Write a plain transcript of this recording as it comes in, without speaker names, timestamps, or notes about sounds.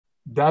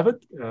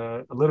David,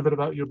 a little bit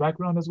about your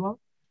background as well.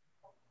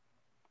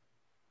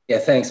 Yeah,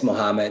 thanks,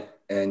 Mohammed,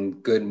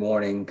 and good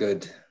morning,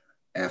 good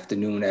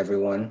afternoon,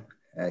 everyone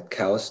at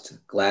KAUST.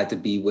 Glad to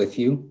be with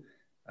you.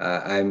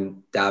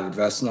 I'm David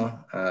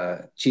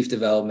Woessner, Chief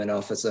Development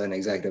Officer and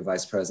Executive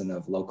Vice President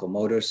of Local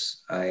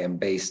Motors. I am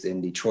based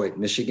in Detroit,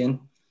 Michigan,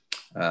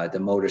 the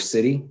Motor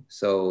City.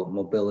 So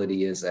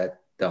mobility is at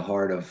the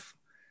heart of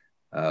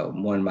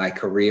my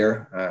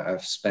career.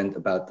 I've spent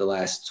about the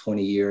last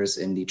 20 years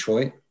in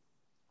Detroit.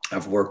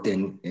 I've worked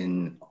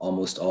in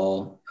almost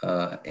all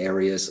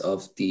areas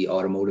of the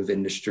automotive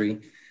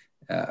industry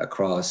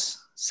across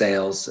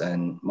sales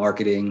and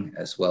marketing,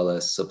 as well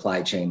as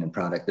supply chain and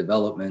product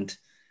development,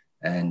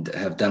 and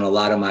have done a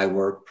lot of my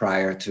work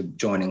prior to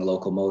joining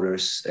Local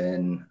Motors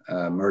in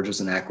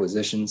mergers and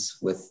acquisitions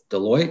with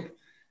Deloitte,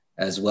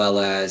 as well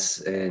as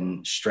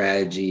in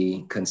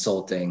strategy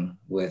consulting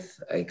with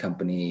a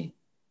company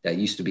that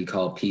used to be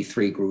called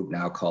P3 Group,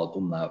 now called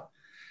Umlaut.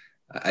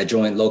 I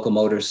joined Local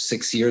Motors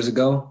 6 years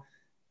ago.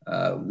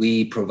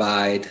 We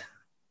provide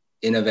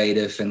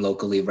innovative and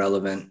locally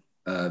relevant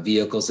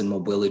vehicles and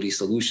mobility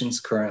solutions.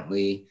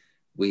 Currently,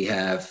 we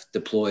have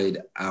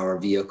deployed our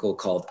vehicle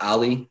called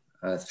Ali,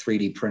 a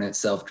 3D printed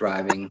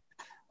self-driving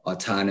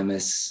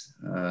autonomous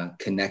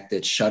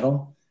connected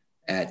shuttle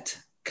at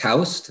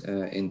KAUST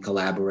in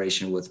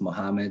collaboration with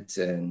Mohamed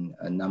and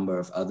a number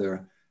of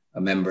other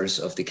members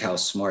of the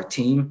KAUST Smart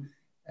team.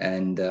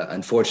 And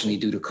unfortunately,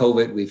 due to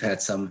COVID, we've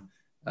had some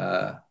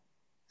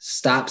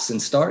stops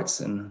and starts,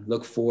 and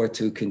look forward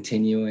to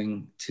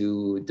continuing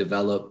to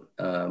develop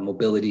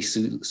mobility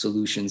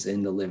solutions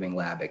in the living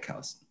lab at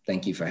KAUST.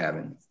 Thank you for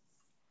having me.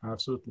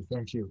 Absolutely,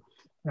 thank you.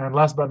 And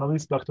last but not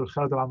least, Dr.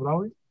 Khaled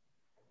Elamrawi.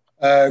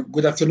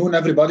 Good afternoon,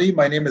 everybody.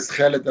 My name is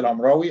Khaled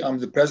Elamrawi. I'm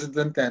the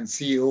president and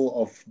CEO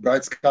of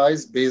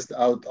Brightskies, based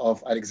out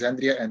of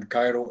Alexandria and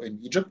Cairo in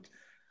Egypt.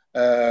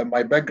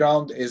 My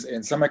background is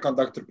in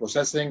semiconductor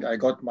processing. I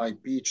got my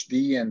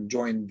PhD and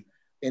joined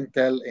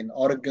Intel in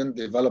Oregon,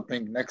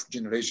 developing next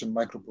generation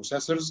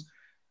microprocessors.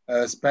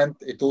 Spent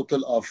a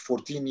total of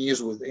 14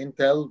 years with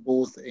Intel,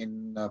 both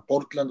in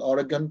Portland,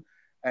 Oregon,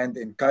 and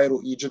in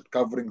Cairo, Egypt,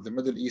 covering the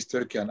Middle East,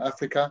 Turkey, and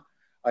Africa.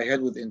 I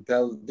had with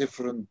Intel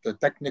different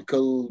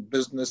technical,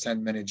 business,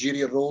 and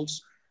managerial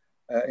roles.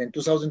 In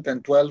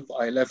 2012,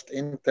 I left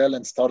Intel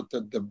and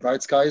started the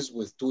Brightskies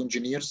with 2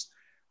 engineers.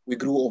 We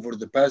grew over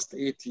the past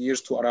 8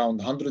 years to around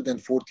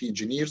 140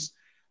 engineers,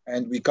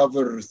 and we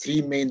cover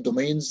 3 main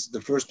domains.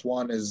 The first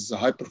one is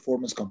high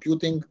performance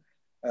computing.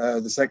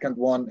 The second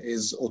one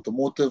is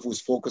automotive, with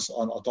focus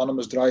on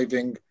autonomous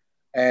driving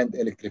and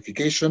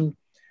electrification.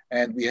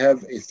 And we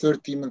have a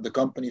third team in the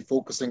company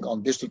focusing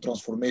on digital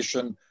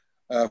transformation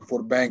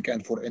for bank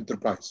and for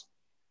enterprise.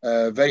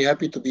 Very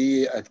happy to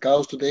be at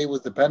KAUST today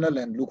with the panel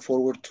and look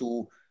forward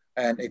to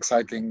an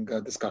exciting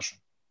discussion.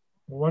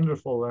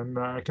 Wonderful. And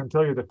I can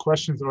tell you the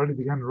questions already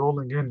began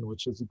rolling in,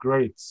 which is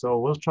great. So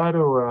we'll try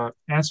to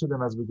answer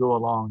them as we go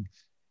along.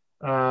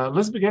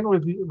 Let's begin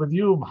with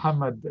you,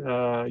 Mohammed.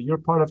 You're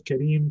part of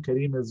Careem.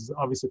 Careem is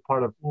obviously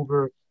part of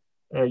Uber.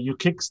 You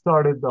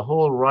kickstarted the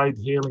whole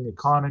ride-hailing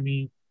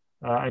economy.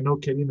 I know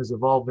Careem is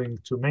evolving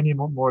to many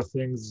more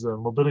things,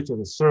 mobility as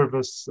a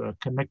service,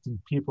 connecting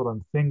people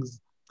and things.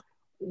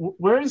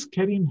 Where is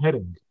Careem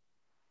heading?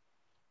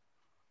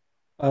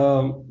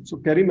 So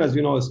Careem, as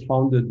you know, is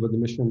founded with the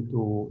mission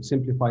to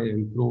simplify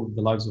and improve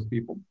the lives of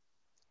people.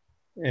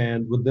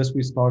 And with this,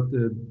 we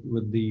started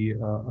with the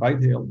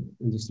ride-hail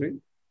industry.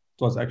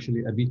 It was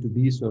actually a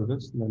B2B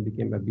service, then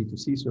became a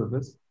B2C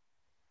service.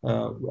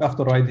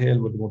 After ride-hail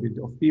with the mobility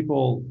of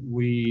people,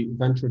 we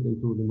ventured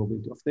into the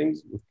mobility of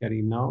things with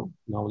Careem now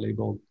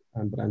labeled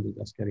and branded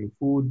as Careem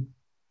Food.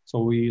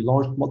 So we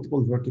launched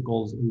multiple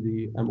verticals in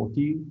the MOT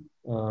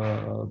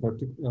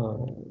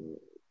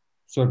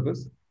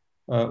service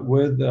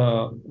with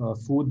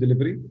food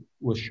delivery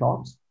with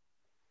shops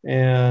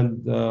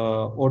and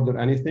order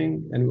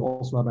anything. And we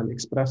also have an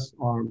express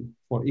arm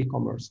for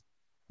e-commerce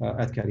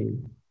at Careem.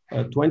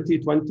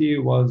 2020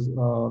 was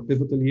a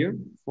pivotal year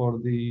for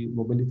the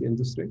mobility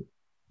industry,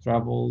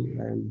 travel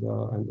and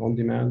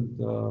on-demand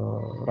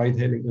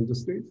ride-hailing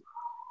industries.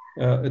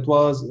 It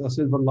was a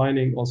silver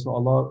lining, also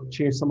a lot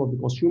changed some of the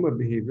consumer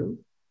behavior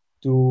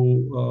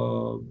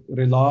to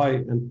rely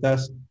and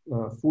test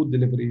food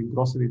delivery,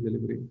 grocery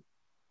delivery.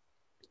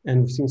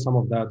 And we've seen some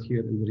of that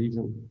here in the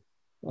region.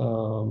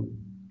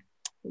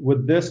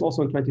 With this,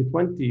 also in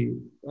 2020,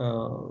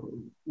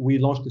 we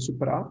launched the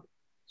super app.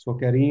 So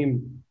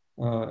Careem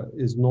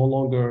is no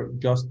longer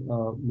just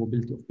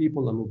mobility of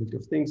people and mobility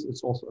of things.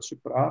 It's also a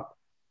super app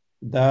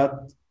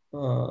that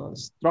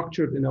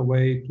structured in a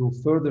way to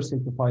further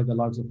simplify the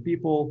lives of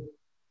people,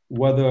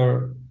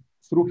 whether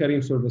through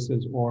Careem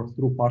services or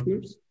through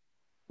partners.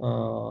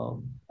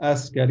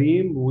 As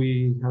Careem,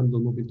 we handle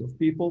mobility of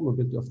people,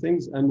 mobility of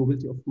things, and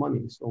mobility of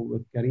money. So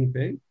with Careem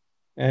Pay,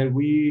 and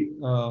we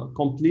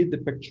complete the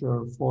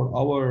picture for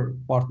our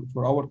partner,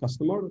 for our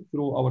customer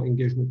through our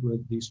engagement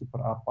with the super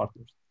app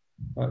partners.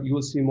 You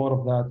will see more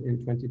of that in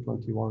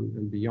 2021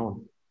 and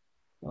beyond.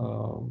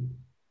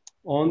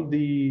 On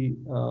the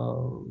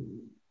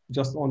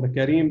just on the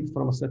Careem,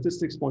 from a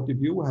statistics point of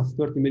view, we have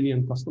 30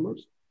 million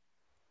customers.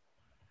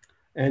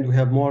 And we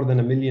have more than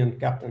 1 million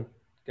captains,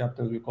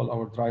 we call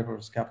our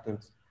drivers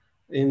captains.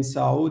 In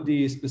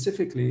Saudi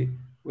specifically,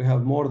 we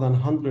have more than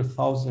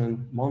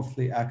 100,000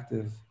 monthly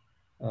active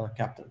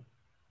captain.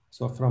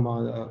 So from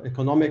an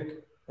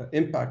economic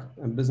impact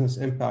and business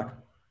impact,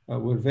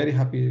 we're very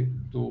happy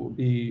to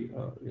be,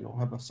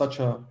 have such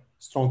a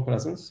strong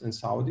presence in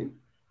Saudi,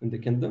 in the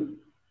kingdom,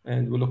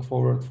 and we look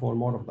forward for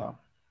more of that.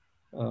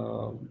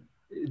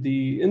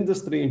 The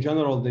industry in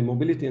general, the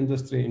mobility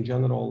industry in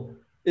general,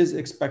 is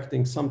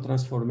expecting some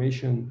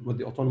transformation with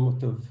the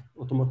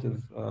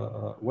automotive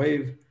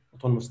wave,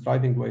 autonomous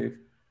driving wave.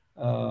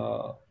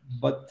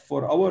 But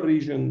for our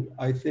region,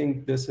 I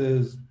think this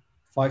is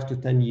 5 to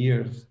 10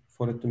 years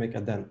for it to make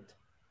a dent.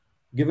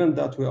 Given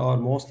that we are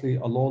mostly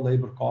a low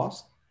labor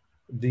cost,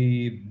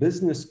 the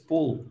business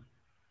pull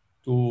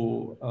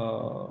to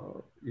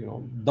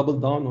double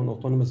down on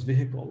autonomous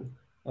vehicle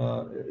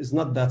is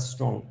not that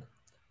strong.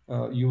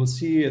 You will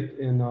see it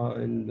in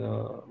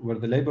where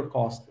the labor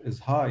cost is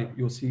high,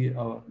 you'll see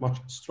a much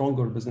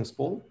stronger business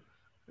pull.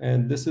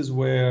 And this is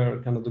where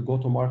kind of the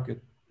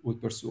go-to-market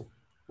would pursue,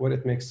 where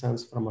it makes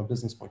sense from a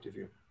business point of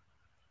view.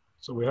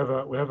 So we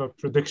have a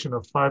prediction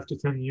of 5 to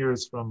 10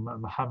 years from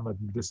Mohammed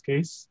in this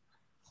case.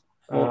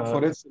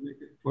 For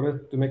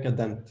it to make a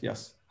dent,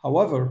 yes.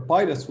 However,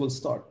 pilots will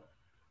start,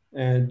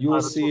 and you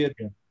will see it.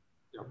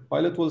 Yeah,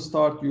 pilot will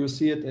start. You will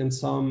see it in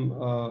some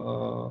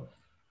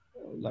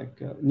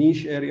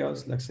niche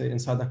areas, like say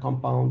inside a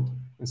compound,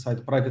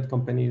 inside private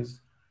companies,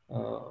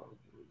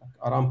 like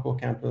Aramco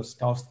campus,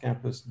 KAUST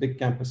campus, big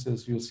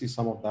campuses. You'll see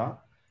some of that.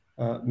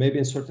 Maybe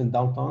in certain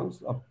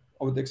downtowns.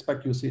 I would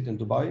expect you see it in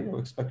Dubai. I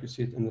would expect you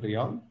see it in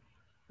Riyadh.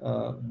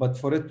 But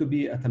for it to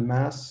be at a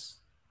mass,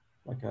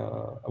 like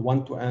a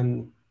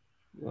one-to-N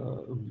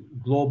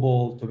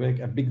global to make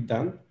a big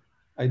dent,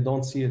 I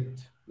don't see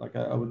it. Like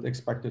I would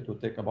expect it to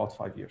take about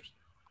 5 years.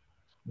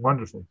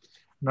 Wonderful.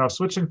 Now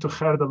switching to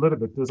Khaled a little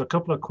bit, there's a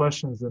couple of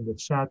questions in the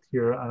chat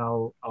here, and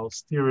I'll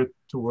steer it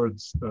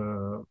towards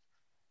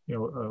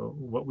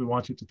what we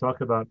want you to talk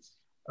about.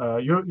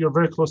 You're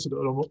very close to the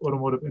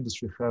automotive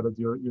industry, Khaled.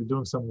 You're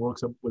doing some work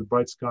with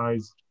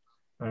Brightskies.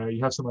 You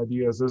have some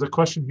ideas. There's a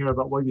question here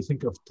about what you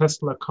think of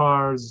Tesla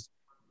cars.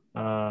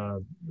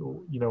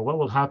 What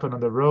will happen on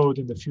the road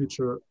in the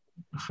future?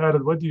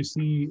 Khaled, what do you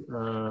see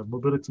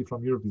mobility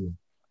from your view?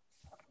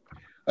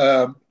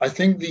 I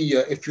think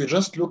if you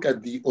just look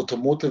at the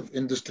automotive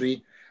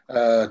industry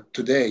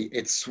today,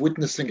 it's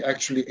witnessing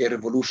actually a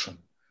revolution.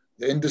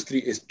 The industry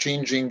is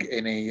changing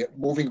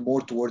moving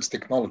more towards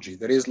technology.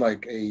 There is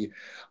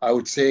I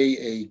would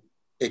say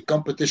a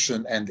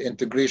competition and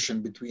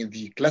integration between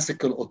the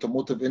classical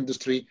automotive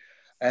industry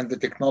and the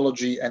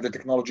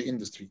technology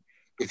industry.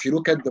 If you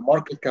look at the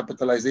market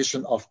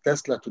capitalization of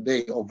Tesla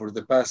today over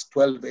the past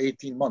 12,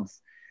 18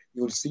 months,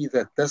 you'll see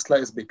that Tesla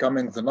is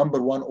becoming the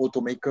 #1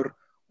 automaker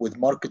with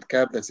market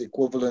cap that's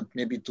equivalent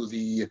maybe to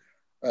the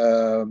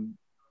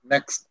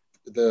next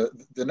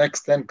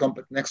 10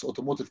 next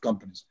automotive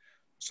companies.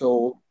 So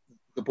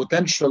the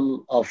potential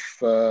of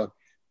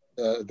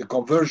the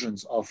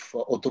convergence of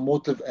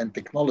automotive and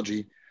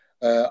technology,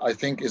 I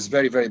think, is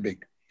very, very big.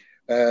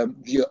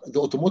 The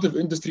automotive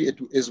industry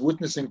is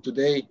witnessing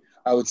today,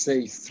 I would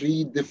say,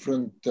 3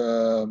 different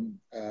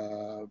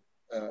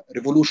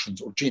revolutions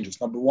or changes.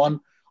 #1,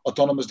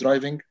 autonomous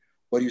driving,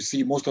 where you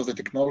see most of the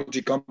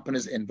technology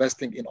companies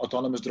investing in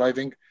autonomous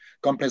driving.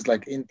 Companies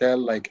like Intel,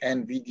 like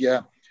NVIDIA,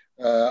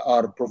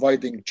 are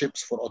providing chips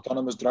for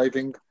autonomous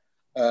driving.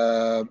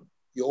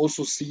 You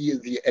also see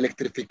the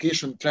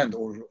electrification trend,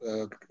 or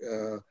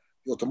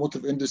the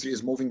automotive industry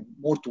is moving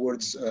more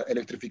towards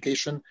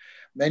electrification.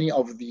 Many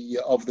of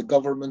the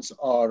governments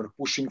are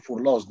pushing for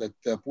laws that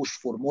push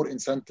for more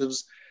incentives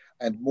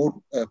and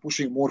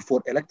pushing more for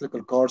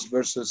electrical cars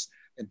versus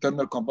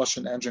internal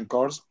combustion engine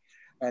cars.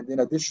 And in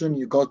addition,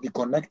 you got the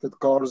connected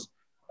cars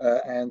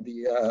and the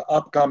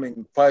upcoming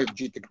 5G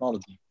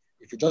technology.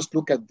 If you just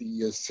look at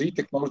the 3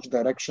 technology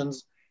directions,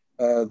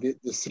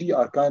 the 3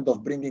 are kind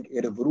of bringing a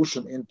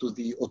revolution into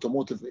the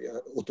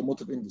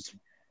automotive industry.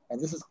 And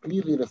this is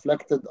clearly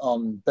reflected on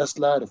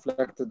Tesla,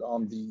 reflected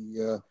on the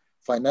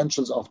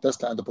financials of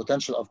Tesla and the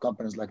potential of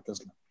companies like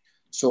Tesla.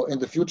 So in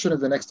the future, in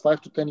the next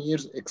 5 to 10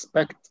 years,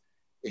 expect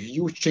a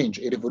huge change,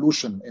 a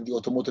revolution in the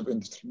automotive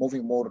industry,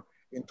 moving more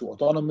into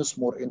autonomous,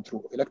 more into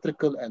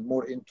electrical, and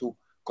more into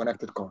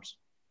connected cars.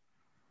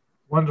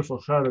 Wonderful,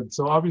 Khaled.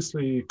 So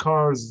obviously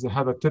cars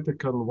have a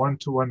typical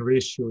 1-to-1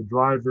 ratio,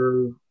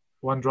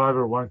 one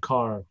driver, one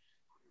car.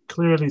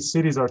 Clearly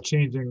cities are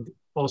changing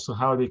also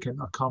how they can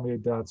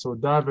accommodate that. So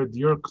David,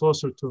 you're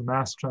closer to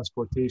mass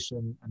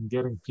transportation and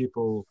getting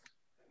people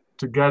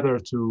together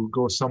to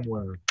go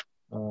somewhere.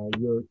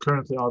 You're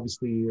currently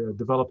obviously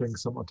developing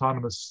some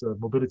autonomous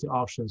mobility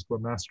options for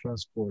mass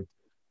transport.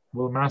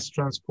 Will mass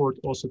transport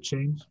also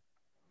change?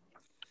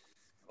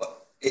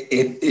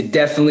 It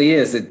definitely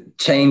is. It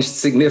changed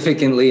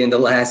significantly in the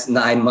last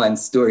 9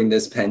 months during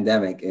this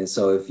pandemic. And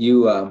so if you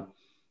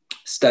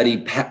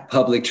studied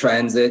public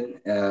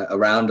transit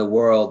around the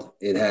world,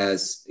 it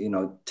has,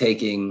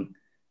 taking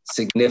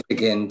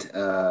significant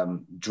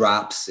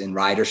drops in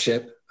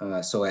ridership.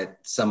 So at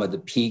some of the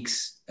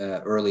peaks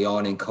early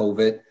on in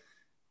COVID,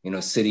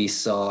 cities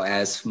saw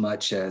as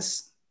much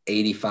as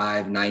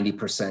 85,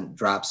 90%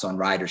 drops on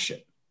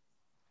ridership.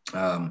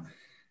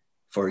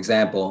 For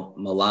example,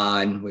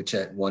 Milan, which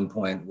at one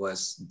point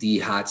was the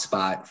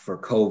hotspot for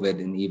COVID,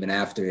 and even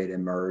after it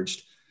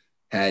emerged,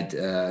 had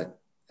a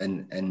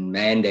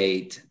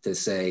mandate to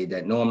say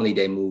that normally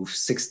they move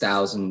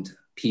 6,000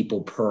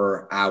 people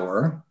per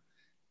hour,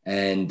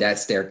 and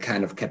that's their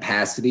kind of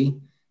capacity.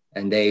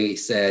 And they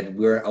said,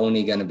 we're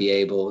only going to be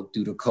able,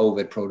 due to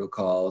COVID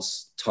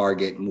protocols,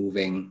 target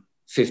moving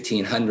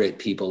 1,500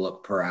 people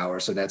per hour.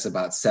 So that's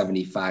about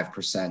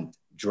 75%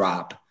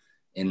 drop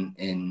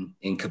in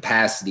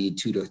capacity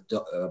to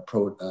the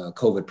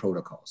COVID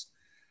protocols.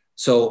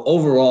 So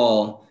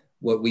overall,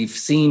 what we've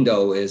seen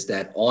though is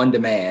that on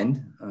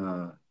demand,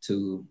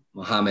 to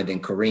Mohamed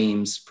and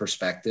Careem's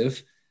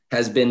perspective,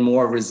 has been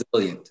more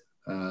resilient.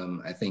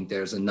 I think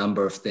there's a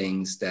number of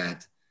things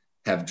that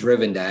have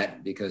driven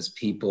that, because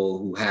people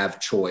who have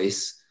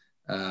choice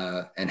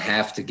and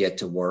have to get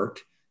to work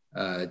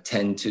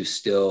tend to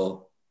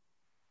still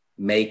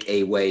make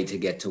a way to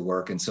get to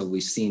work. And so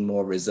we've seen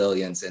more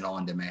resilience in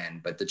on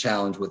demand. But the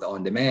challenge with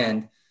on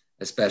demand,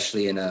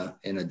 especially in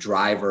a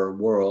driver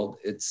world,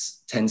 it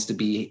tends to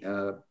be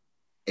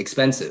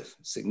expensive,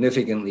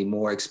 significantly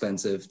more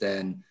expensive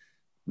than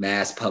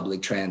mass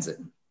public transit.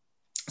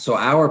 So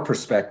our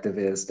perspective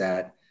is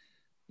that,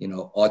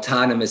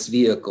 autonomous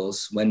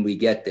vehicles, when we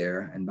get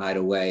there, and by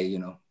the way,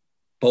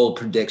 bold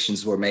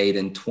predictions were made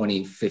in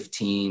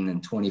 2015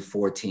 and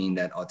 2014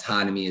 that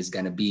autonomy is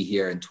going to be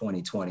here in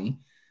 2020.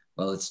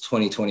 Well, it's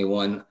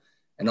 2021,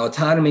 and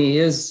autonomy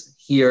is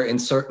here in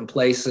certain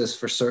places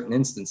for certain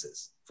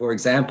instances. For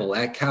example,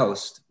 at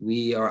KAUST,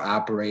 we are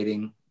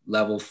operating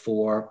level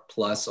 4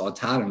 plus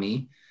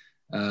autonomy.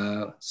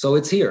 So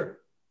it's here,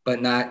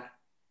 but not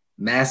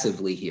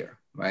massively here,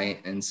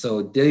 right? And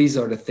so these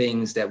are the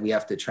things that we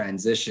have to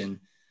transition.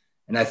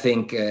 And I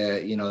think,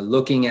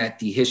 looking at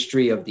the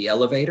history of the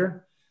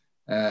elevator,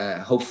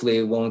 hopefully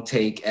it won't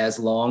take as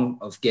long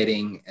of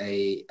getting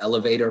a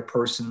elevator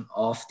person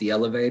off the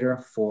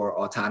elevator for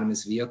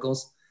autonomous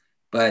vehicles.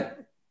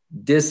 But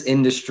this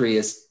industry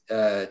is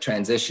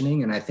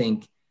transitioning. And I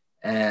think,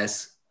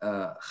 as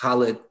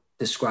Khaled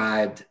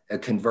described, a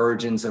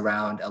convergence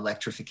around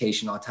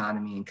electrification,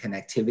 autonomy, and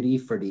connectivity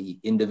for the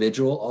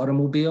individual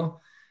automobile,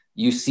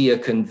 you see a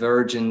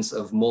convergence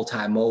of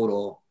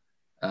multimodal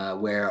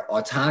where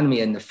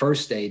autonomy in the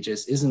first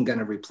stages isn't going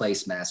to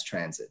replace mass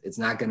transit. It's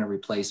not going to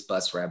replace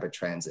bus rapid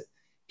transit.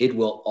 It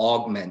will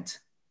augment,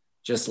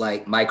 just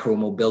like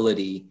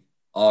micromobility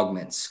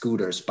augments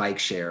scooters, bike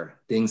share,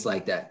 things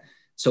like that.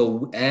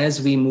 So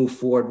as we move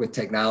forward with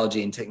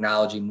technology, and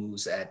technology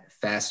moves at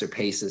faster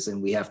paces,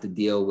 and we have to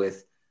deal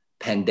with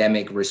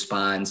pandemic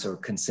response or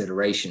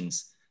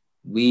considerations,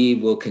 we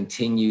will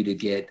continue to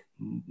get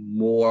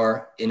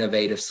more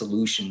innovative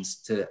solutions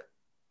to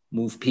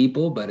move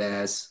people, but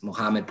as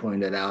Mohamed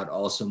pointed out,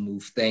 also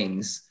move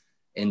things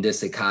in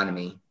this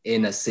economy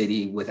in a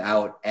city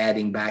without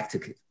adding back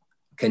to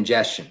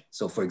congestion.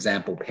 So for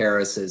example,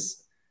 Paris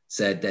has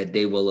said that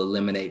they will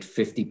eliminate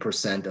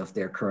 50% of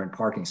their current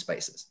parking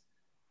spaces.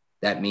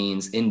 That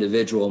means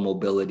individual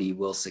mobility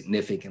will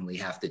significantly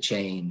have to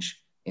change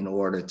in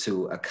order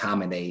to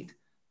accommodate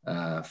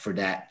for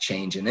that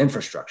change in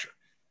infrastructure.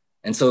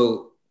 And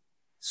so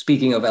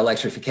speaking of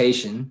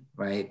electrification,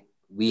 right,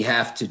 we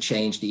have to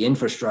change the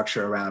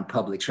infrastructure around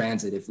public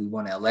transit. If we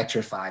want to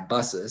electrify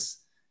buses,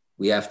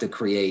 we have to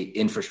create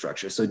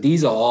infrastructure. So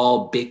these are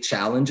all big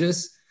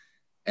challenges,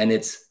 and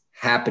it's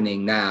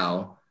happening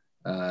now,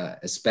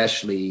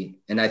 especially,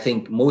 and I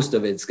think most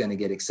of it's going to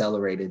get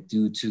accelerated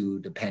due to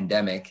the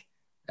pandemic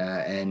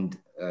and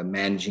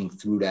managing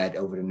through that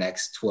over the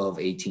next 12,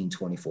 18,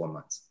 24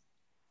 months.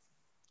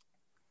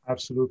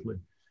 Absolutely.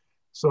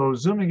 So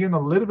zooming in a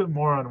little bit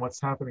more on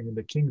what's happening in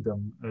the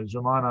kingdom,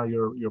 Jumana,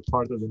 you're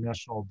part of the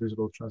National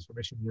Digital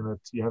Transformation Unit.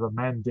 You have a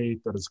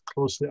mandate that is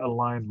closely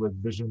aligned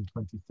with Vision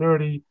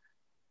 2030.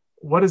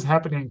 What is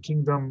happening in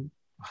kingdom?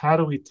 How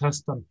do we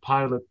test and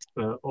pilot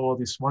all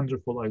these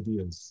wonderful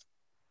ideas?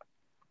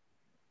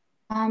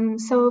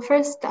 So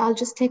first, I'll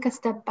just take a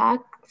step back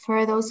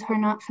for those who are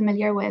not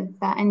familiar with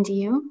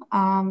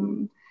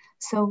NDU.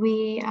 So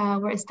we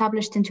were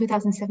established in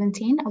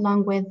 2017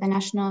 along with the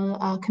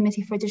National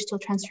Committee for Digital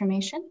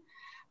Transformation.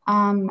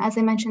 As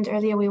I mentioned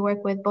earlier, we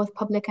work with both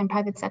public and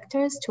private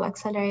sectors to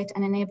accelerate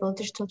and enable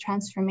digital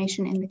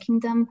transformation in the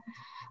kingdom,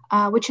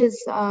 which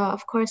is,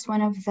 of course,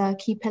 one of the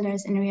key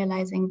pillars in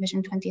realizing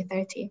Vision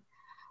 2030.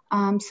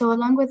 So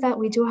along with that,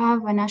 we do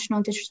have a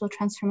national digital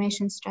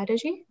transformation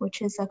strategy,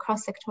 which is a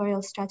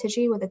cross-sectorial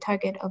strategy with a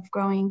target of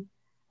growing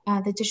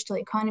the digital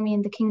economy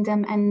in the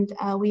kingdom. And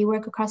we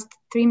work across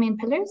 3 main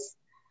pillars,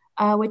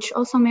 which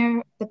also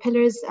mirror the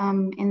pillars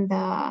in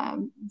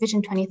the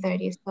Vision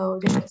 2030. So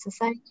digital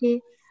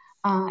society,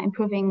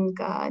 improving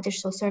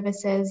digital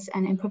services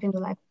and improving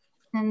the life of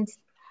citizens,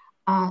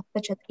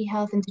 such as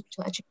e-health and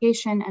digital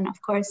education, and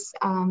of course,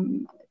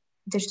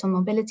 digital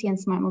mobility and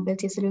smart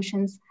mobility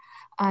solutions.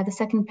 The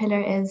second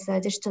pillar is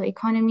digital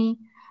economy.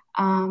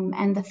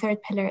 And the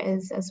third pillar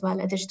is as well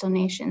a digital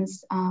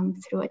nations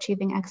through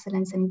achieving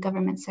excellence in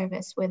government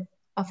service with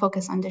a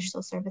focus on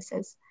digital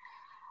services.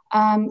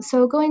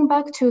 So going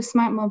back to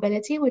smart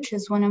mobility, which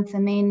is one of the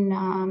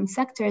main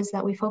sectors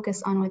that we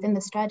focus on within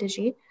the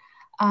strategy,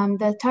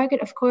 the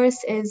target, of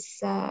course, is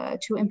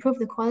to improve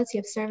the quality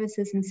of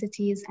services in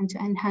cities and to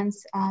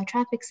enhance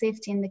traffic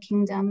safety in the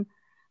kingdom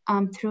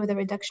through the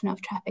reduction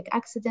of traffic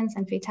accidents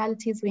and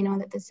fatalities. We know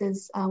that this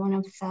is one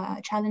of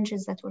the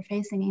challenges that we're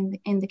facing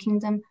in the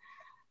kingdom.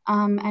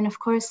 And of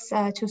course,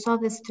 to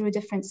solve this through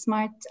different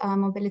smart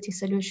mobility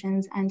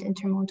solutions and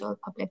intermodal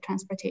public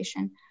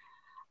transportation.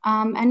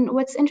 And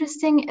what's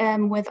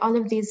interesting with all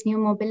of these new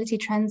mobility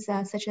trends,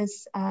 such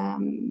as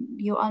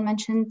you all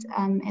mentioned,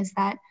 is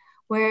that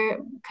we're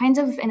kind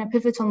of in a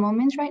pivotal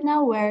moment right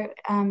now where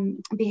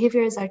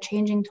behaviors are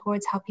changing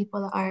towards how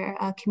people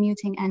are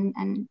commuting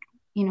and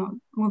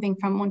moving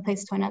from one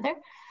place to another.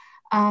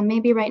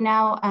 Maybe right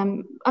now,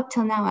 up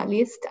till now at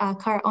least,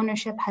 car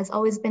ownership has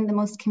always been the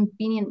most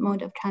convenient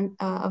mode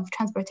of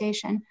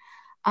transportation.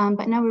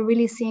 But now we're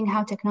really seeing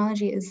how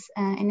technology is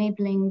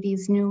enabling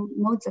these new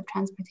modes of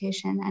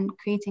transportation and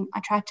creating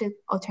attractive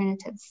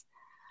alternatives.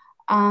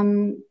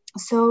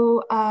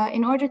 So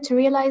in order to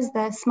realize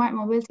the smart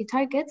mobility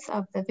targets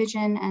of the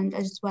vision and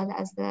as well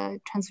as the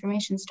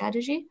transformation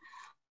strategy,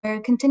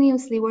 we're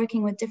continuously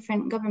working with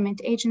different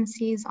government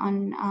agencies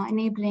on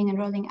enabling and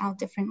rolling out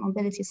different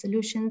mobility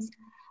solutions,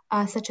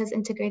 such as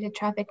integrated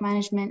traffic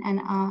management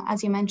and,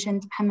 as you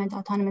mentioned, Mohammed,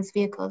 autonomous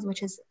vehicles,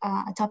 which is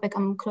a topic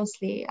I'm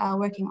closely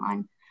working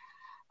on.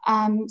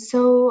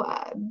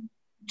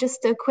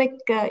 Just a quick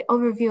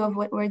overview of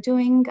what we're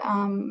doing,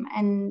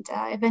 and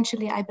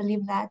eventually I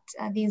believe that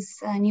these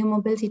new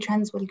mobility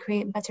trends will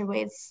create better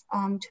ways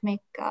to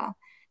make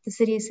the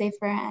city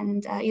safer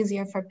and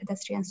easier for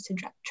pedestrians to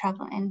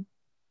travel in.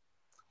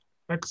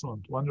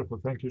 Excellent, wonderful,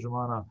 thank you,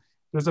 Jumana.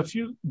 There's a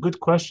few good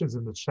questions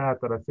in the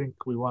chat that I think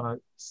we want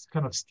to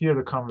kind of steer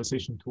the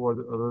conversation toward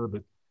a little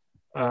bit.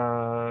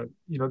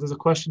 There's a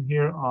question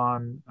here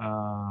on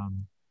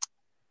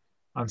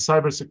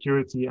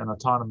cybersecurity and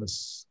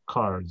autonomous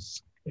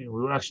cars. We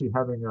were actually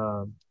having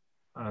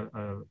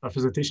a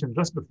presentation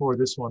just before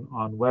this one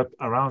on web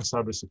around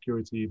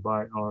cybersecurity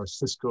by our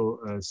Cisco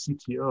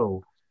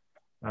CTO.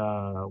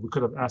 We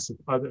could have asked it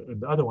in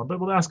the other one, but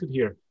we'll ask it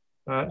here.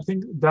 I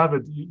think,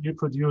 David, you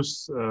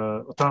produce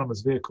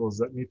autonomous vehicles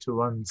that need to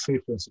run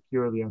safely and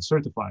securely and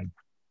certified.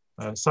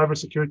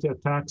 Cybersecurity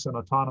attacks on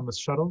autonomous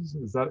shuttles,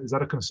 is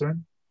that a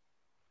concern?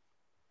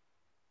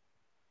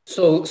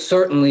 So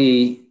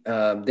certainly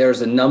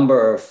there's a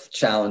number of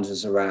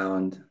challenges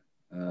around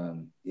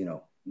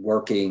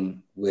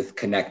working with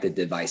connected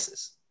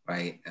devices,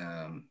 right?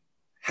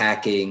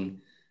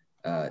 Hacking,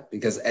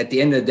 because at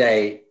the end of the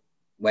day,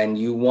 when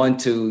you want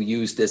to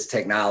use this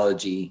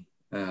technology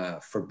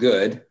for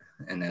good,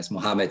 and as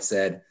Mohamed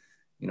said,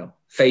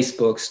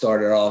 Facebook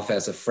started off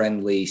as a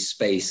friendly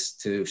space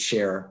to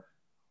share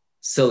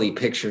silly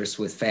pictures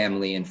with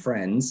family and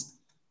friends,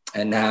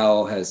 and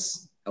now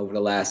has, over the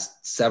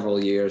last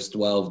several years,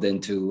 delved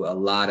into a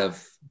lot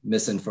of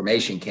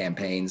misinformation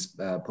campaigns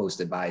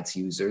posted by its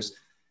users.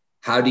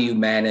 How do you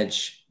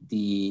manage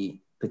the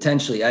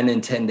potentially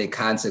unintended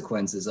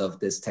consequences of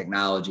this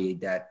technology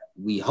that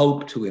we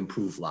hope to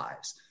improve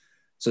lives?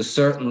 So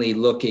certainly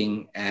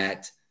looking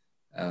at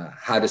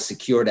how to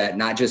secure that,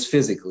 not just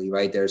physically,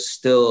 right? There's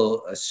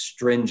still a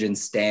stringent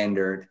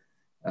standard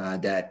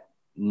that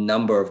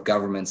number of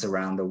governments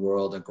around the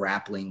world are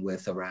grappling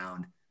with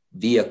around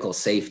vehicle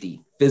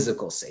safety,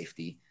 physical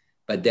safety.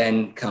 But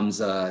then comes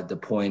the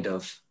point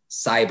of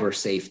cyber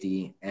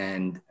safety.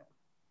 And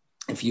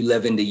if you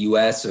live in the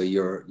US or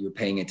you're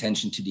paying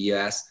attention to the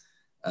US,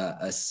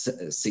 a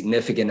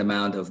significant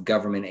amount of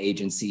government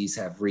agencies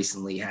have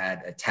recently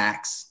had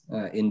attacks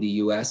in the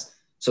US.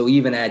 So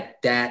even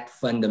at that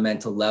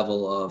fundamental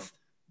level of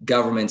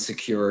government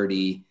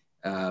security,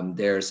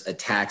 there's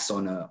attacks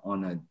on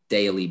a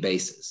daily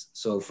basis.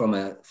 So from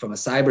a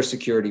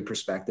cybersecurity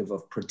perspective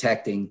of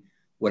protecting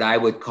what I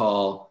would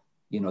call,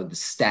 the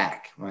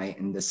stack, right?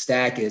 And the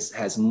stack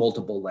has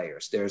multiple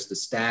layers. There's the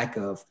stack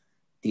of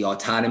the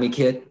autonomy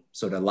kit,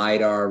 so the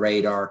LiDAR,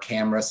 radar,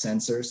 camera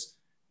sensors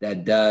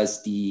that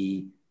does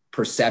the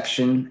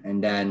perception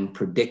and then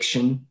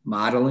prediction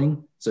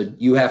modeling. So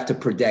you have to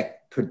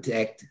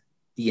protect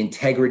the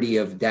integrity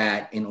of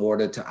that in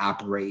order to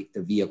operate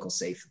the vehicle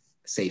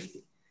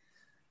safety.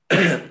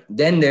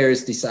 Then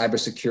there's the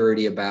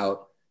cybersecurity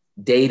about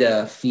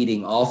data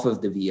feeding off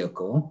of the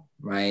vehicle,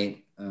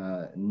 right?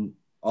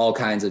 All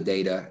kinds of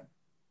data,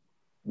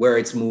 where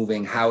it's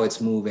moving, how it's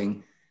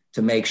moving,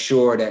 to make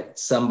sure that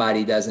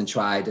somebody doesn't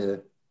try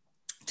to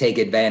take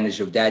advantage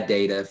of that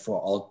data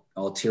for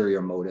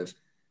ulterior motive.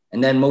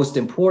 And then most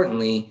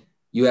importantly,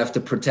 you have to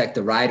protect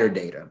the rider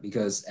data,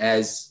 because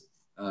as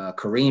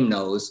Careem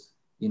knows,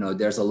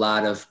 there's a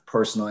lot of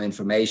personal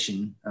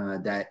information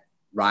that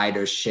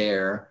riders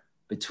share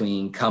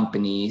between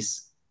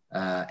companies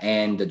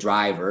and the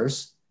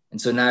drivers. And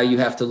so now you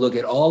have to look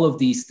at all of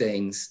these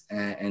things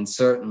and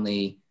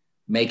certainly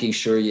making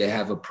sure you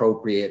have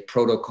appropriate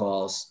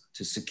protocols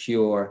to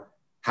secure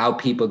how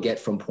people get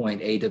from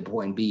point A to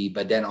point B,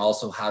 but then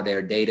also how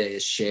their data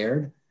is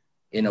shared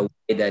in a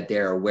way that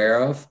they're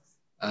aware of.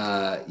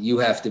 You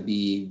have to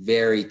be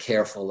very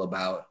careful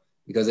about,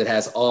 because it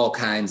has all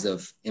kinds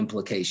of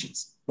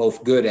implications,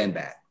 both good and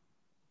bad.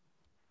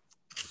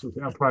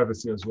 Absolutely, and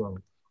privacy as well.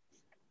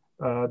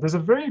 There's a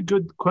very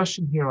good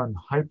question here on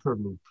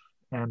Hyperloop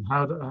and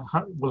how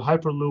will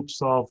Hyperloop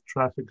solve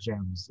traffic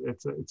jams?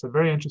 It's a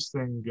very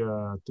interesting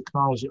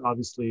technology,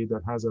 obviously,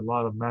 that has a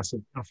lot of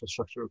massive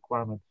infrastructure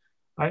requirement.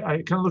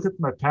 I kind of look at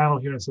my panel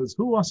here and says,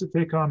 who wants to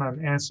take on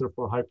an answer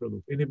for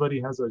Hyperloop?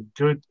 Anybody has a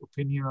good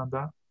opinion on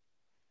that?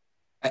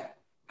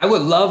 I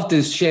would love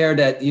to share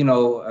that,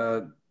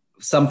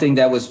 something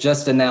that was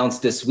just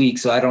announced this week.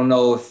 So I don't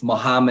know if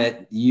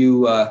Mohamed,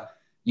 you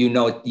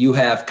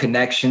have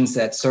connections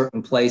at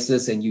certain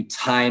places and you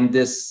timed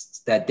this,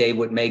 that they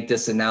would make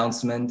this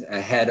announcement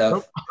ahead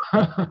of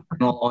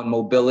on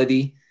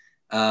mobility.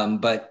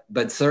 But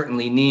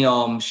certainly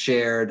NEOM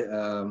shared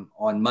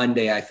on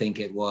Monday, I think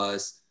it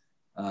was,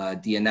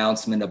 the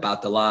announcement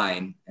about the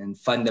line and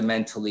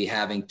fundamentally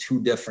having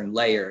two different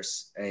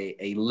layers,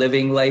 a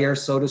living layer,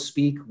 so to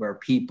speak, where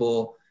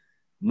people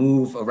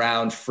move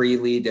around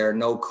freely. There are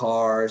no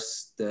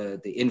cars. The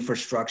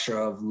infrastructure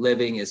of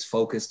living is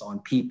focused on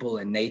people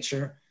and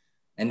nature.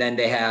 And then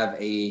they have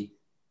a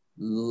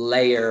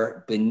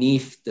layer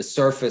beneath the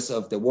surface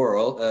of the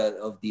world,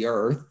 of the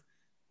earth,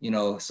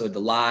 so the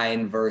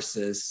line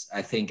versus,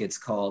 I think it's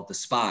called the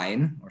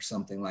spine or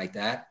something like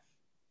that.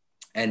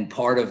 And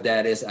part of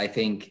that is, I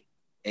think,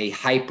 a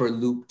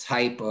Hyperloop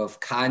type of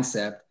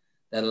concept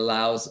that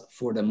allows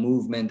for the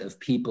movement of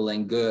people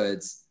and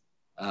goods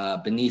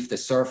beneath the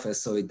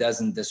surface so it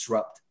doesn't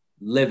disrupt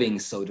living,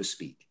 so to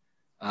speak.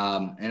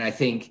 And I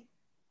think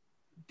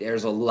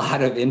there's a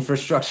lot of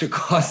infrastructure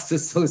costs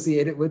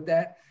associated with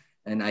that.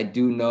 And I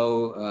do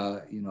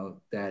know,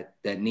 that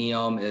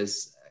NEOM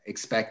is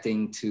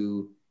expecting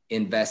to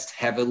invest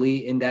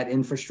heavily in that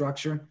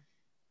infrastructure.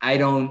 I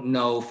don't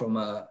know from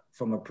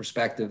a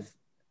perspective,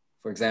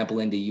 for example,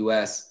 in the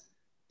US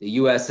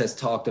has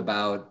talked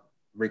about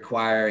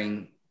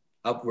requiring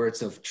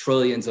upwards of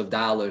trillions of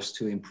dollars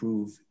to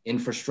improve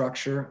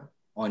infrastructure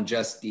on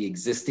just the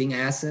existing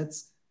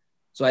assets.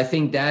 So I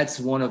think that's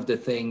one of the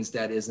things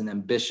that is an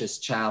ambitious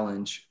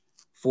challenge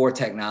for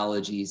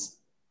technologies,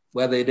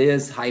 whether it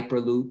is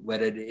Hyperloop,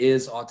 whether it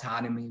is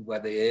autonomy,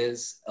 whether it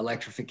is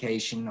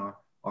electrification or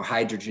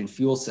hydrogen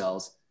fuel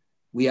cells.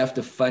 We have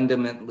to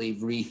fundamentally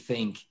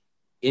rethink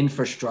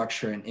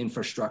infrastructure and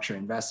infrastructure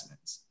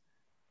investments.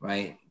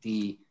 Right,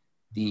 the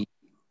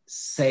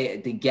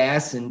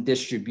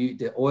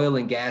oil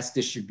and gas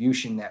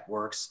distribution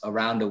networks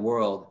around the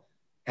world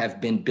have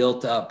been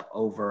built up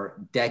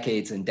over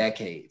decades and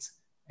decades,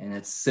 and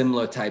it's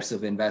similar types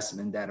of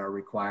investment that are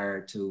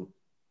required to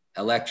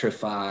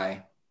electrify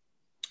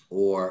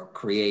or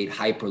create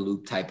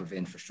Hyperloop type of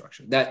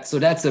infrastructure. So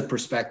that's a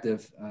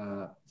perspective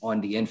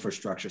on the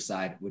infrastructure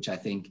side, which I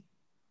think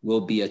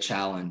will be a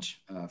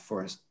challenge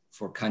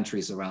for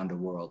countries around the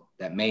world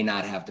that may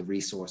not have the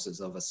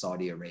resources of a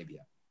Saudi Arabia.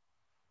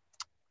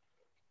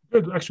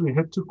 Good. Actually, we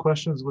had two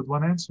questions with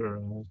one answer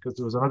because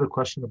there was another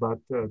question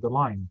about the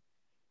line.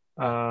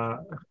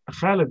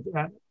 Khaled,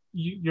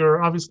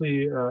 you're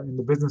obviously in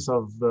the business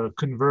of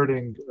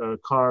converting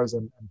cars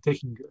and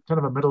taking kind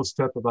of a middle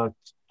step about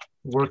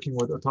working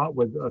with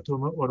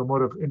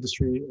automotive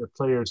industry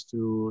players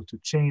to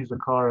change the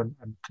car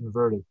and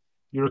convert it.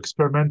 You're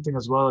experimenting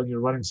as well, and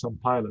you're running some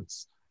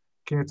pilots.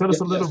 Can you tell us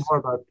a little more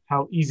about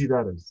how easy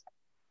that is?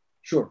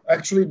 Sure.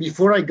 Actually,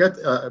 before I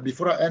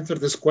answer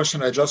this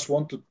question, I just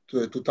want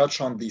to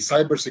touch on the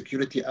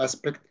cybersecurity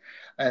aspect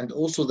and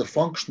also the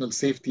functional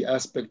safety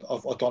aspect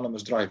of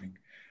autonomous driving.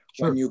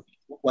 Sure.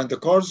 When the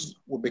cars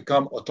will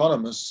become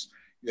autonomous,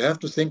 you have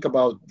to think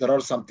about there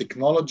are some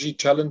technology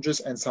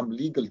challenges and some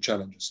legal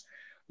challenges.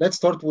 Let's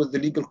start with the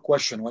legal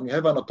question. When you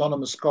have an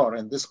autonomous car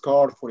and this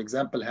car, for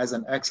example, has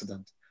an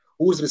accident,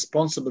 who is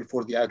responsible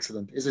for the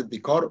accident? Is it the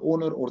car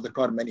owner or the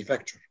car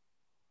manufacturer?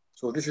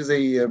 So this is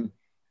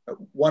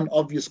one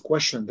obvious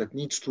question that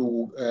needs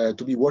to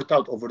be worked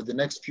out over the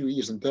next few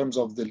years in terms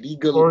of the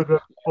legal...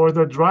 Or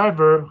the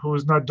driver who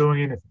is not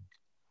doing anything.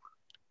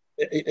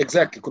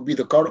 Exactly. Could be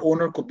the car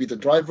owner, could be the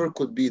driver,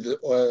 could be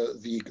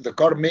the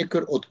car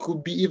maker, or it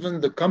could be even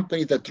the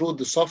company that wrote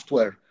the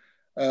software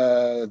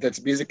that's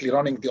basically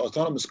running the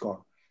autonomous car.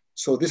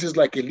 So this is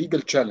like a legal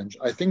challenge.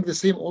 I think the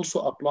same also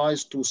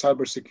applies to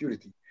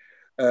cybersecurity.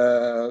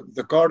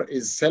 The car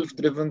is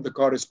self-driven, the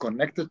car is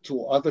connected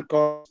to other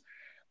cars.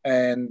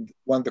 And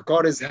when the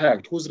car is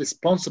hacked, who's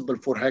responsible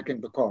for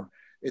hacking the car?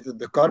 Is it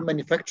the car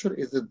manufacturer?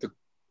 Is it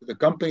the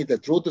company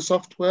that wrote the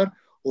software?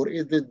 Or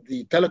is it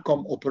the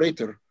telecom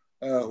operator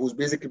who's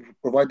basically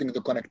providing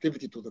the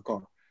connectivity to the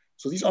car?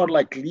 So these are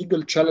like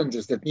legal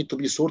challenges that need to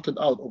be sorted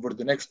out over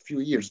the next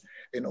few years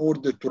in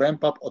order to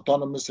ramp up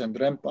autonomous and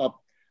ramp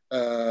up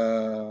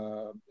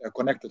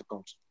connected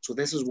cars. So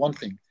this is one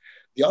thing.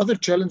 The other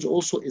challenge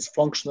also is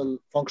functional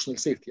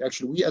safety.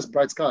 Actually, we as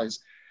Brightskies,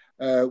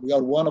 we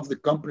are one of the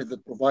companies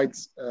that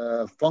provides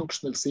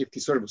functional safety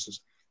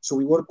services. So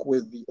we work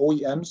with the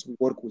OEMs, we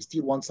work with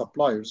tier one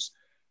suppliers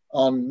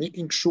on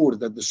making sure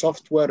that the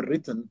software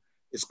written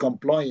is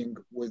complying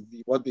with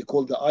what they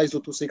call the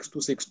ISO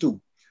 26262,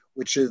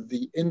 which is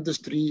the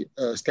industry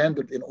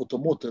standard in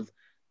automotive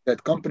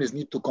that companies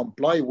need to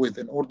comply with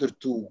in order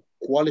to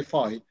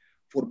qualify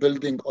for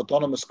building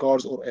autonomous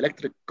cars or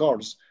electric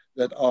cars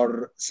that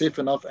are safe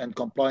enough and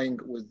complying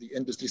with the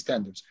industry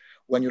standards.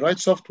 When you write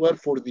software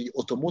for the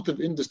automotive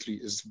industry,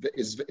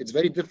 it's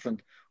very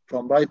different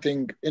from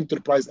writing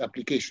enterprise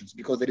applications,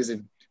 because there is a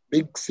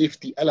big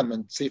safety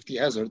element, safety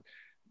hazard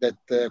that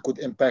could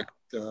impact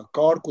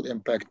car, could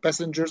impact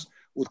passengers,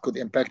 could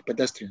impact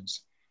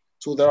pedestrians.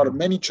 So there are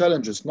many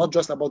challenges, not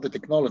just about the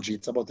technology.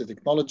 It's about the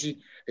technology,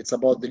 it's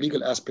about the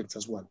legal aspects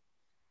as well.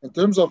 In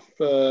terms of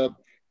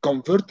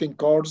converting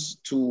cars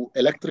to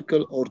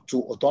electrical or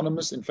to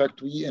autonomous, in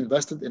fact, we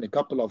invested in a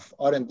couple of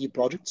R&D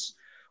projects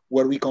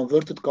where we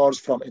converted cars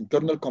from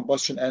internal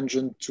combustion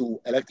engine to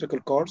electrical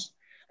cars,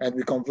 and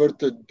we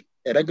converted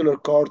a regular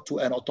car to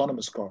an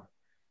autonomous car.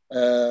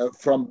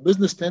 From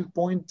business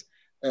standpoint,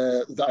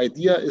 the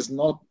idea is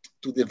not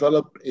to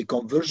develop a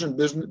conversion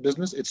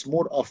business. It's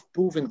more of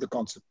proving the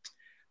concept.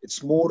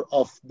 It's more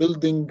of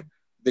building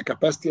the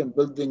capacity and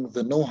building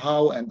the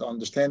know-how and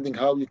understanding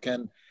how you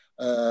can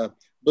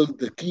build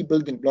the key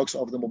building blocks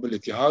of the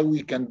mobility, how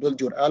you can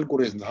build your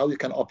algorithms, how you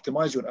can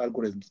optimize your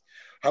algorithms,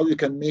 how you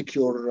can make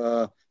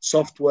your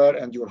software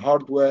and your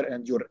hardware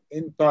and your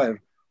entire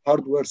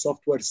hardware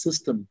software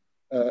system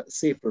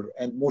safer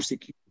and more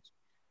secure.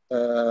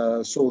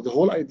 So the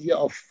whole idea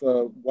of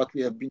what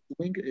we have been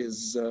doing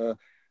is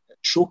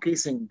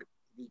showcasing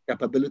the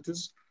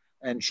capabilities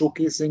and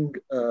showcasing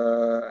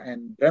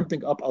and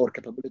ramping up our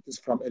capabilities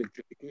from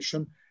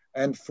electrification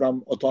and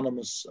from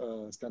autonomous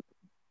standpoint.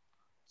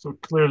 So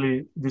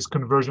clearly, these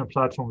conversion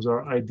platforms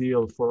are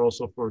ideal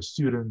for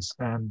students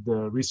and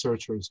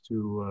researchers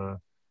to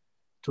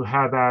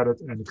have at it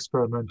and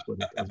experiment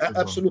with it.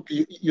 Absolutely,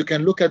 well. You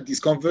can look at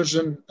these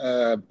conversion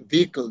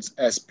vehicles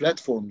as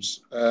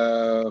platforms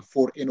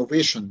for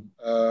innovation,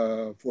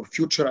 for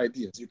future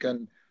ideas. You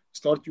can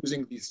start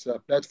using these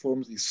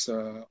platforms, these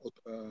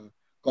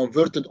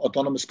converted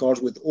autonomous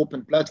cars with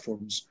open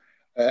platforms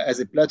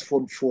as a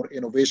platform for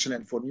innovation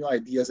and for new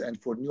ideas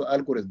and for new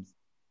algorithms.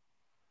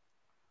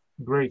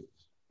 Great.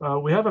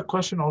 We have a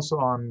question also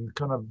on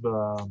kind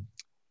of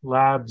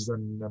labs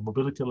and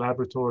mobility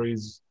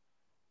laboratories.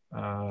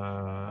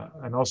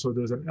 And also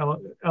there's an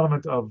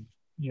element of,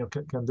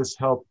 can this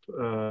help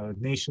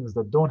nations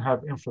that don't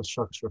have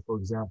infrastructure, for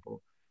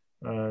example?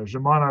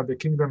 Jumana, the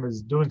kingdom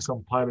is doing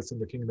some pilots in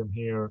the kingdom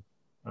here.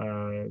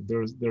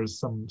 There's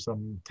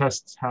some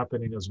tests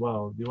happening as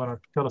well. Do you want to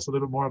tell us a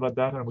little bit more about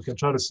that? And we can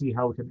try to see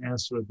how we can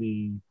answer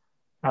the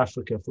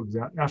Africa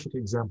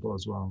example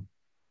as well.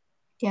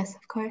 Yes,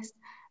 of course.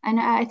 And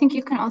I think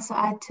you can also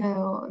add to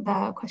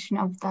the question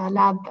of the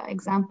lab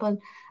example.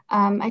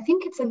 I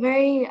think it's a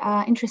very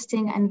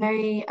interesting and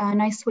very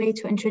nice way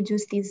to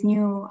introduce these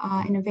new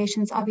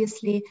innovations.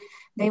 Obviously,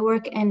 they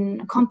work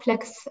in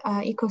complex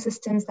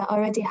ecosystems that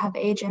already have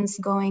agents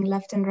going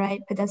left and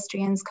right,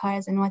 pedestrians,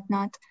 cars, and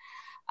whatnot.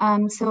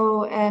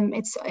 So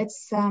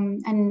it's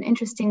an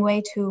interesting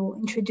way to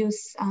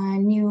introduce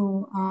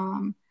new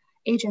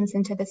agents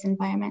into this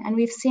environment. And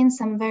we've seen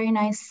some very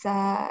nice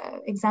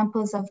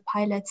examples of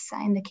pilots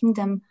in the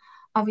kingdom,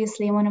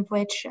 obviously one of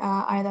which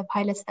are the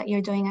pilots that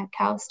you're doing at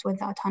KAUST with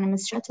the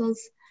autonomous shuttles.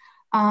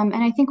 And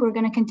I think we're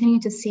going to continue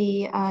to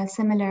see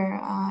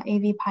similar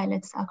AV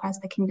pilots across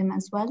the kingdom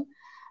as well.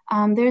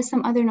 There are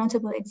some other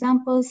notable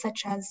examples,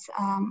 such as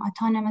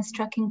autonomous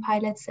trucking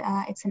pilots.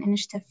 It's an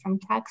initiative from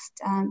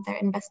KAUST. They're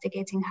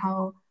investigating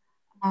how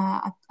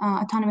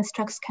autonomous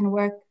trucks can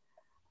work.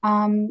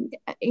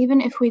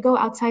 Even if we go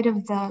outside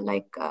of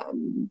the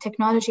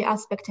technology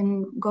aspect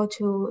and go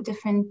to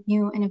different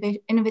new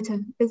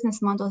innovative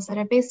business models that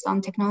are based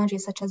on technology,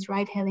 such as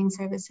ride-hailing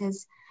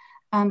services,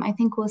 I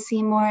think we'll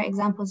see more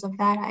examples of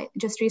that.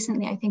 Just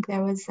recently, I think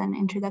there was an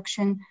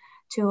introduction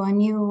to a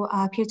new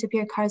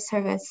peer-to-peer car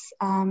service,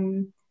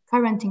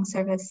 car renting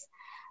service.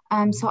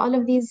 So all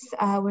of these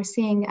we're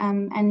seeing,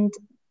 and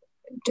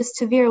just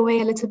to veer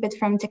away a little bit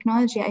from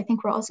technology, I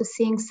think we're also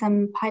seeing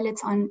some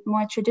pilots on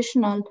more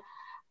traditional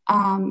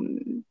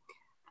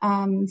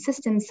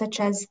systems, such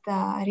as the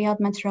Riyadh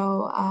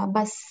Metro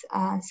bus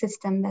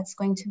system that's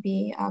going to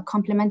be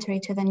complementary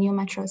to the new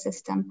metro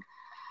system.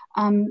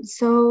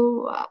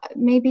 So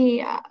maybe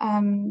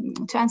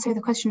to answer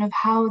the question of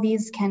how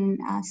these can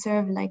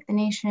serve like the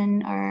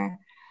nation, or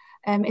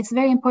it's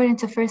very important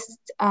to first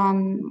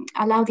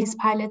allow these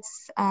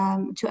pilots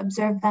to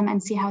observe them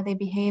and see how they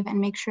behave, and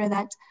make sure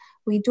that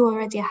we do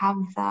already have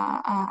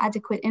the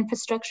adequate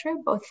infrastructure,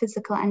 both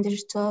physical and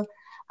digital,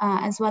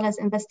 as well as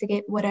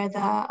investigate what are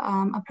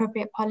the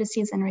appropriate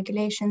policies and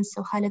regulations.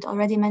 So Khaled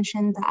already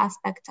mentioned the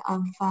aspect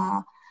of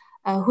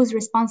who's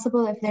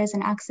responsible if there's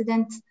an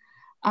accident,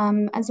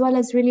 as well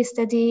as really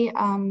study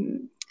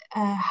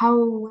how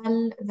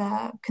well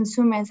the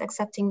consumer is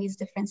accepting these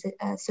different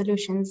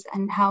solutions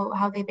and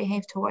how they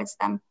behave towards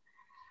them.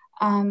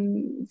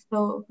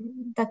 So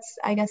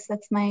I guess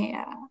that's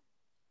my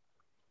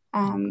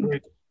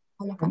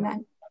look on that.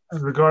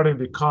 And regarding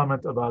the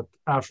comment about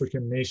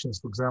African nations,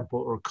 for example,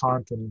 or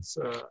continents,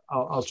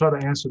 I'll try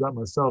to answer that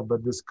myself,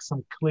 but there's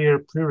some clear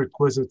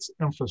prerequisites,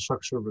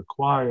 infrastructure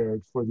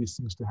required for these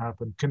things to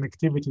happen.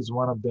 Connectivity is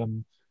one of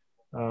them.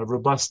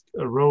 Robust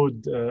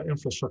road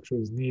infrastructure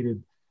is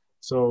needed.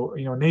 So,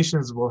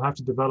 nations will have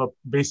to develop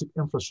basic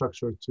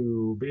infrastructure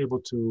to be able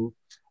to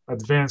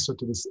advance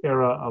into this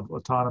era of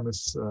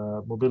autonomous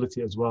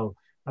mobility as well.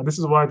 And this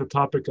is why the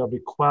topic of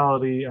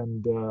equality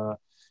and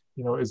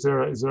is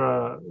there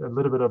a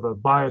little bit of a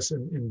bias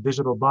in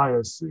digital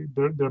bias?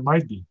 There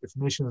might be. If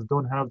nations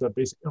don't have that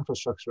basic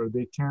infrastructure,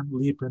 they can't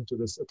leap into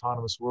this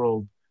autonomous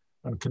world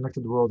and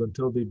connected world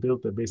until they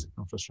build the basic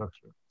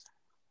infrastructure.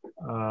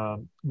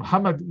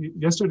 Mohammed,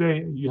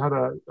 yesterday you had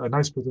a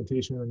nice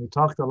presentation and you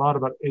talked a lot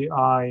about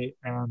AI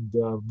and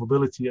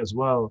mobility as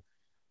well.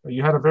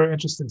 You had a very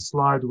interesting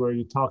slide where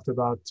you talked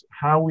about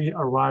how we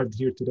arrived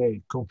here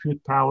today.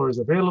 Compute power is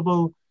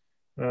available.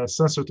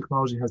 Sensor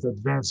technology has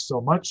advanced so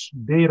much.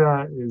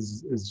 Data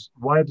is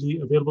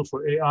widely available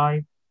for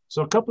AI.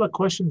 So a couple of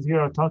questions here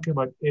are talking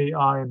about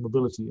AI and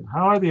mobility.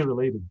 How are they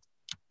related?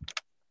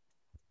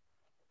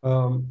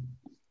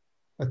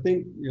 I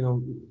think,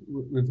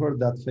 we've heard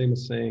that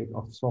famous saying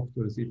of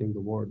software is eating the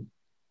world.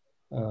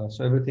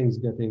 So everything's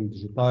getting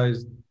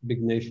digitized.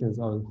 Big nations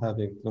are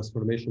having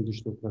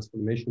digital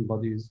transformation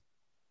bodies.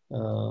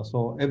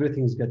 So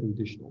everything's getting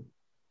digital.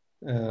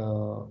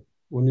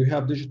 When you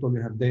have digital,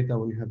 you have data.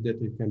 When you have data,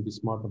 you can be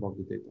smart about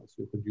the data.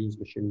 So you could use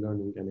machine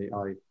learning and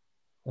AI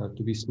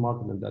to be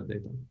smarter than that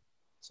data.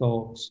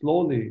 So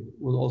slowly,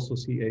 we'll also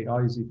see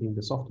AI is eating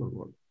the software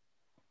world.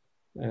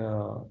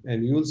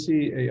 And you'll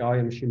see AI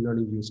and machine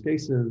learning use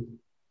cases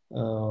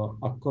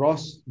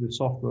across the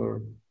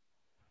software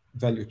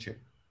value chain.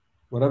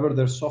 Wherever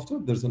there's software,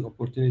 there's an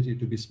opportunity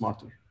to be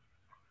smarter.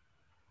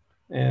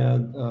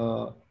 And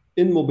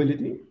in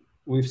mobility,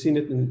 we see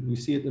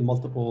it in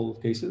multiple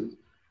cases.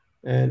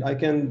 And I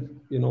can,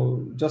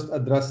 just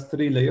address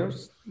 3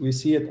 layers. We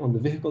see it on the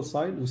vehicle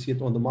side, we see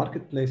it on the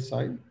marketplace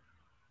side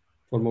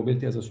for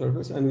mobility as a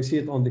service, and we see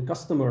it on the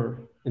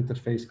customer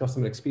interface,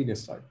 customer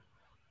experience side.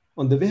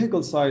 On the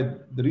vehicle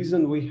side, the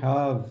reason we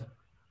have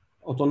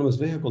autonomous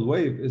vehicle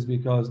wave is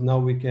because now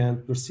we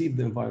can perceive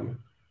the environment.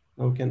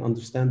 Now we can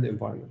understand the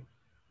environment.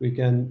 We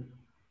can,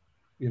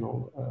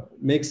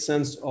 make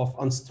sense of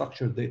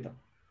unstructured data.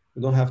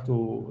 We don't have to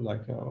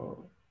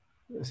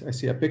I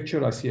see a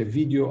picture, I see a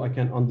video, I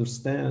can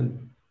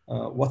understand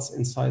what's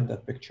inside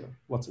that picture,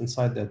 what's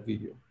inside that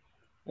video.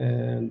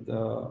 And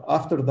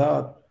after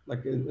that,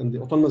 like in the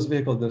autonomous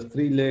vehicle, there's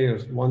 3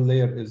 layers. One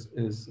layer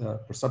is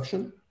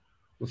perception,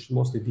 which is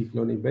mostly deep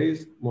learning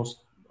based. Most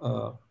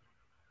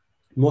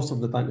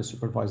of the time is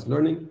supervised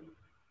learning.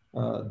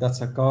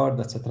 That's a car,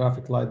 that's a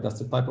traffic light, that's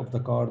the type of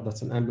the car,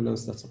 that's an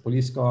ambulance, that's a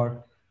police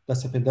car,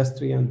 that's a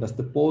pedestrian, that's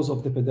the pose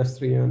of the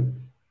pedestrian.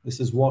 This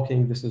is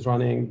walking, this is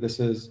running, this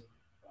is,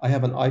 I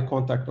have an eye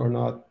contact or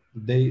not.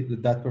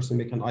 That person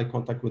make an eye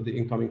contact with the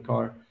incoming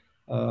car.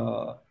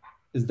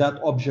 Is that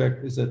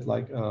object, is it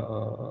like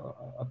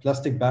a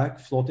plastic bag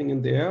floating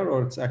in the air,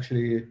 or it's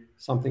actually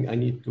something I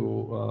need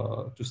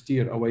to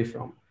steer away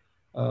from?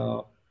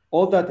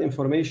 All that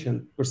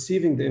information,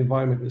 perceiving the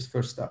environment is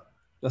first step.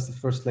 That's the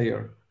first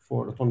layer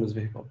for autonomous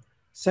vehicle.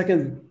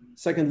 Second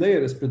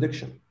layer is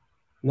prediction.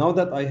 Now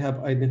that I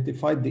have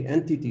identified the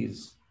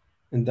entities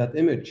in that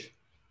image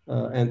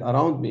and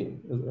around me,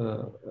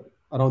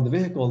 around the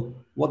vehicle,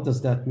 what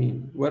does that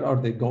mean? Where are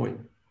they going?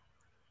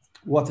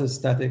 What is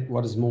static?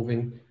 What is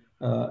moving?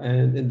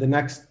 And in the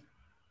next,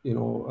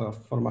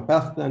 from a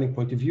path planning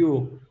point of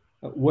view,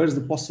 where's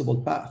the possible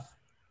path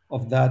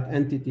of that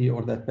entity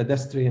or that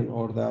pedestrian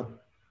or that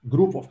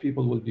group of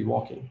people will be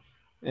walking?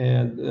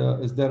 And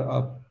is there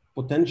a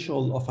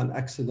potential of an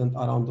accident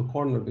around the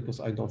corner because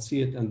I don't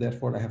see it, and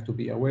therefore I have to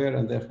be aware,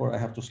 and therefore I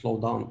have to slow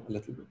down a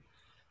little bit.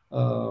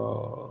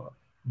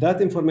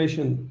 That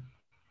information,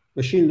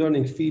 machine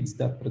learning feeds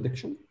that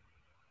prediction.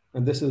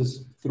 And this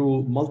is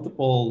through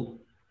multiple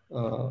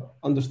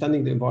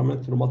understanding the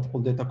environment through multiple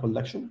data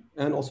collection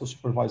and also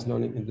supervised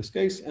learning in this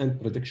case and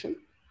prediction.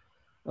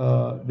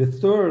 The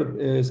third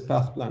is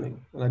path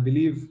planning. And I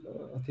believe,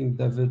 I think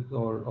David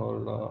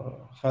or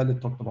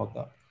Khaled talked about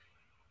that.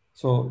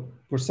 So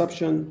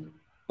perception,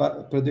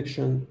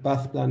 prediction,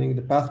 path planning.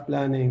 The path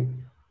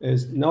planning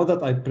is now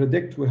that I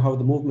predict how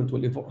the movement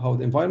will evolve, how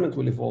the environment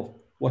will evolve,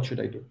 what should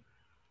I do?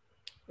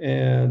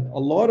 And a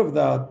lot of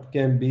that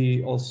can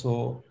be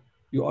also,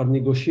 you are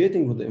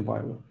negotiating with the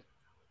environment.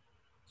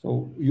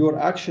 So your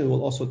action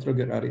will also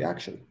trigger a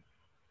reaction.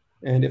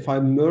 And if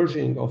I'm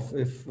merging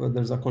if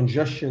there's a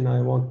congestion, I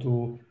want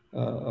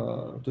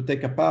to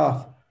take a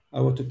path,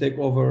 I want to take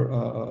over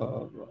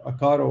a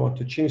car, I want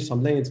to change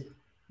some lanes.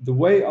 The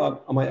way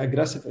am I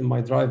aggressive in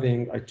my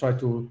driving? I try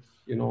to,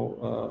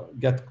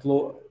 get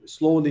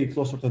slowly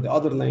closer to the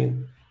other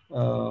lane.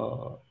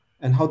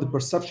 and how the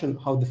perception,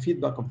 how the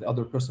feedback of the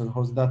other person,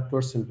 how's that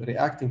person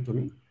reacting to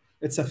me.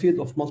 It's a field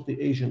of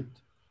multi-agent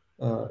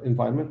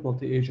environment,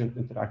 multi-agent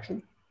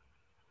interaction.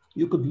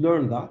 You could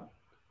learn that.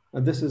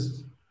 And this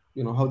is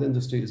how the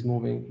industry is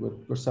moving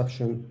with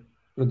perception,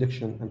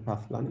 prediction, and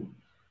path planning.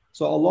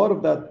 So a lot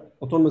of that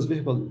autonomous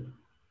vehicle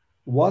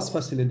was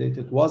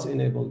facilitated, was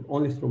enabled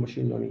only through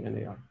machine learning and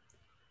AI.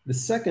 The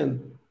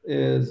second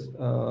is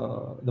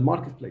the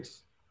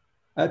marketplace.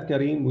 At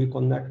Careem, we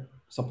connect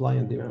supply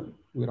and demand.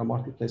 We're a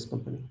marketplace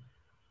company.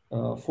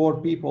 For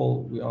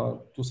people, we are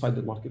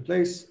two-sided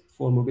marketplace.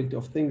 For mobility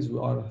of things, we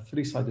are a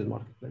three-sided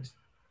marketplace.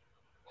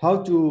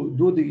 How to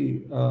do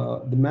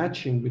the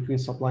matching between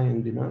supply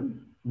and demand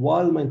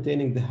while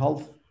maintaining the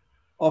health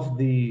of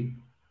the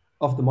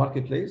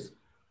marketplace.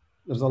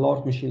 There's a lot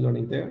of machine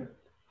learning there.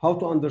 How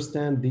to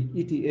understand the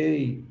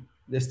ETA,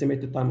 the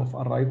estimated time of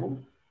arrival.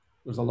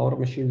 There's a lot of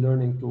machine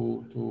learning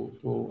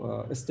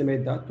to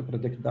estimate that, to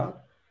predict that.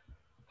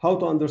 How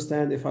to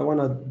understand if I want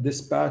to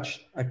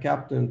dispatch a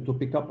captain to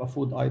pick up a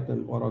food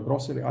item or a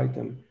grocery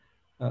item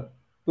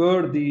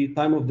per the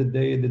time of the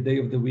day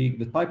of the week,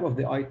 the type of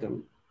the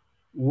item,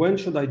 when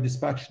should I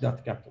dispatch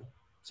that captain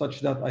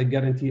such that I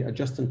guarantee a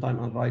just-in-time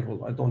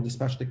arrival? I don't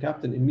dispatch the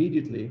captain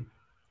immediately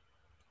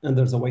and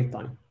there's a wait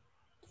time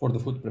for the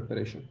food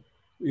preparation.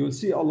 You will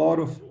see a lot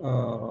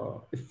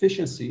of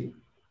efficiency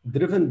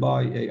driven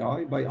by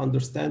AI, by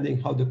understanding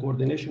how the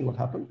coordination will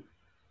happen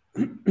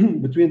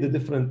between the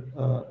different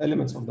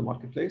elements of the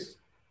marketplace.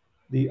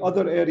 The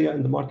other area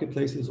in the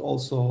marketplace is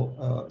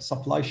also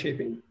supply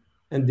shaping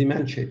and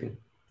demand shaping.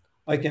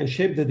 I can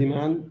shape the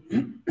demand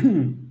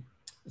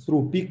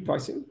through peak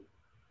pricing,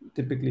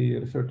 typically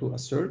referred to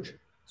as surge.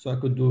 So I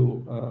could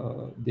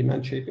do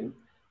demand shaping.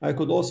 I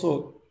could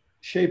also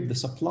shape the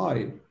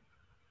supply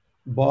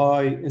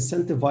by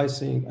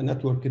incentivizing a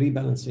network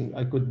rebalancing.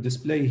 I could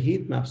display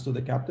heat maps to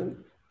the captain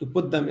to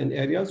put them in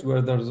areas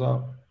where there's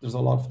a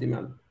lot of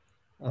demand.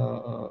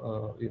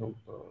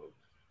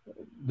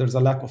 There's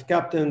a lack of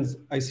captains.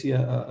 I see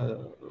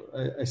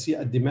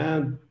a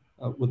demand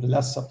with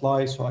less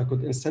supply, so I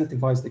could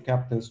incentivize the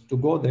captains to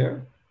go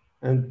there.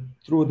 And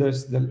through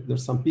this,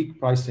 there's some peak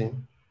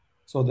pricing,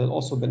 so they'll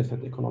also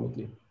benefit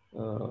economically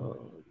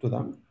to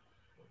them.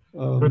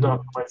 Good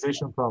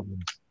optimization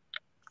problems.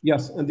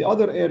 Yes, and the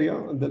other area,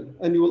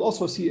 and you will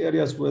also see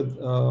areas with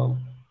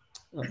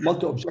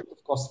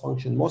multi-objective cost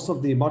function. Most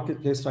of the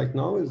marketplace right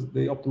now is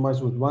they optimize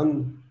with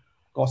one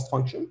cost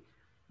function,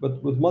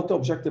 but with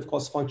multi-objective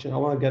cost function, I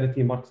want to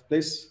guarantee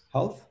marketplace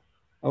health.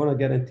 I want to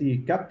guarantee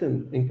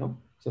captain income,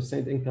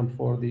 sustained income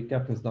for the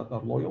captains that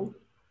are loyal.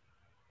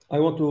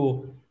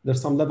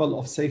 There's some level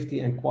of safety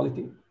and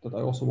quality that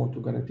I also want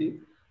to guarantee.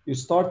 You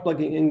start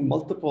plugging in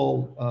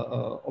multiple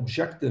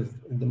objectives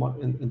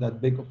in that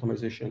big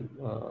optimization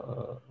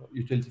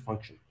utility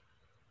function.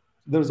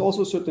 There's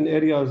also certain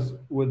areas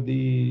with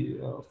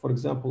for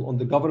example, on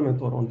the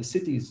government or on the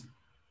cities,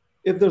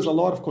 if there's a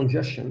lot of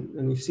congestion,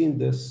 and we've seen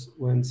this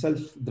when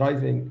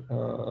self-driving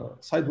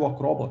sidewalk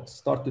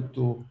robots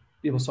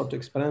people start to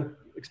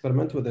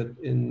experiment with it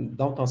in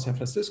downtown San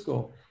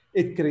Francisco,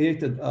 it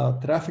created a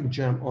traffic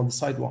jam on the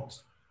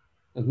sidewalks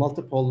and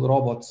multiple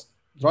robots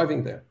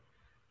driving there.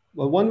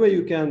 Well, one way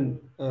you can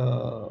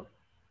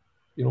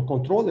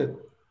control it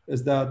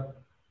is that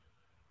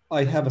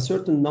I have a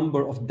certain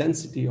number of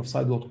density of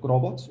sidewalk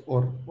robots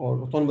or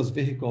autonomous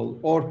vehicle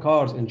or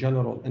cars in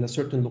general in a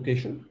certain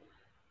location.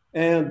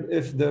 And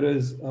if there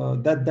is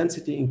that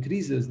density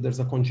increases, there's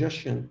a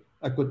congestion,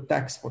 I could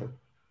tax for it.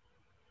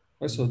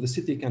 Right? So the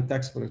city can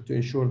tax for it to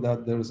ensure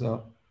that there's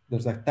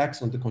a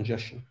tax on the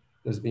congestion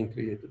that's being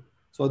created.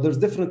 So there's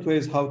different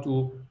ways how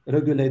to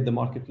regulate the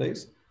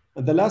marketplace.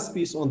 And the last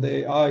piece on the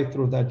AI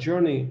through that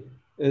journey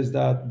is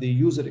that the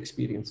user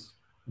experience,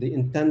 the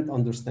intent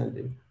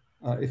understanding.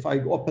 If I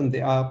open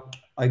the app,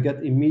 I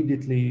get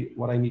immediately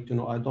what I need to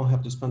know. I don't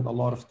have to spend a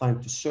lot of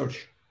time to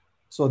search.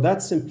 So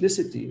that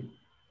simplicity,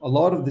 a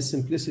lot of the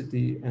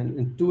simplicity and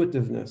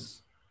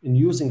intuitiveness in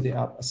using the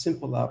app, a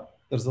simple app,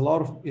 there's a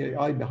lot of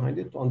AI behind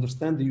it to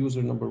understand the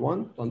user, number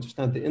one, to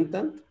understand the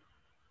intent,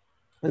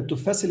 and to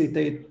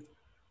facilitate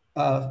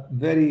a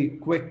very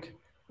quick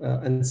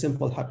and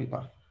simple happy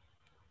path.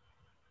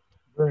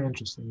 Very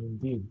interesting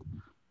indeed.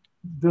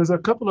 There's a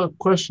couple of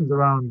questions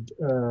around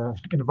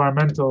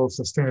environmental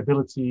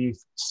sustainability,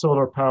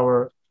 solar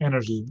power,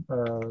 energy.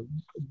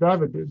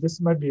 David, this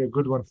might be a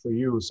good one for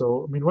you.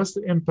 So, I mean, what's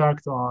the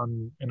impact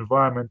on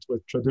environment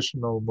with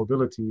traditional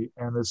mobility,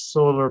 and is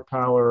solar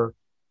power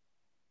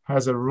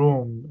has a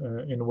room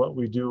in what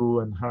we do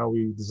and how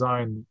we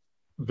design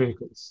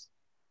vehicles?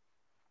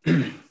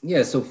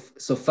 Yeah, so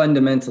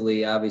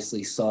fundamentally,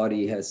 obviously,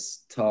 Saudi has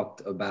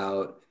talked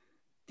about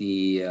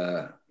the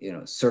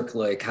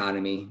circular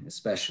economy,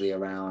 especially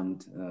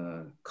around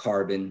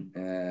carbon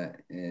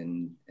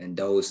and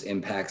those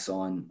impacts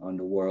on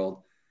the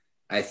world.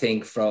 I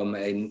think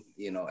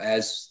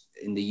as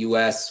in the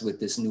U.S. with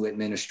this new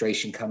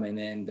administration coming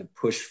in, the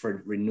push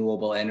for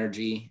renewable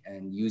energy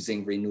and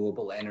using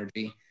renewable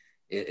energy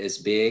is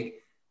big.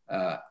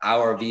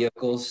 Our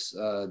vehicles,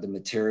 the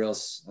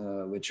materials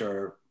which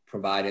are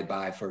provided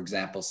by, for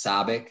example,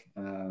 SABIC,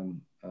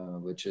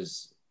 which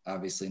is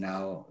obviously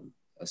now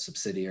a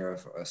subsidiary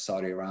of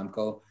Saudi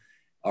Aramco,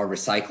 are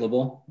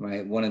recyclable,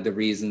 right? One of the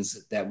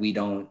reasons that we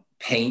don't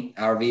paint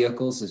our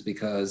vehicles is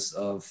because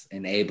of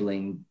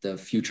enabling the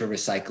future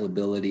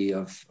recyclability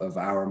of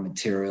our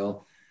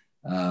material,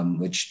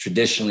 which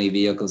traditionally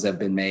vehicles have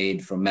been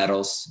made from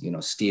metals,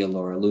 steel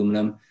or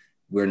aluminum.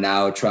 We're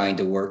now trying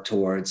to work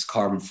towards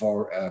carbon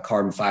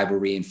fiber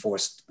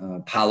reinforced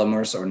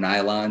polymers or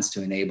nylons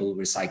to enable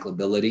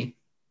recyclability.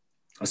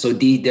 So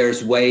indeed,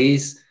 there's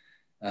ways,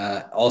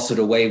 also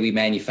the way we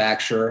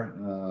manufacture,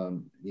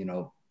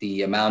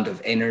 the amount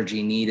of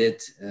energy needed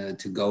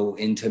to go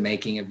into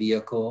making a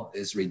vehicle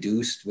is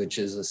reduced, which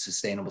is a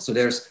sustainable. So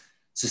there's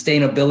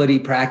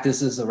sustainability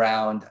practices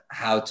around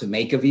how to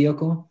make a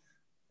vehicle,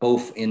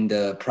 both in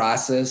the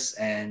process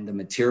and the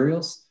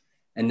materials.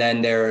 And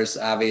then there's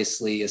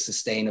obviously a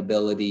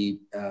sustainability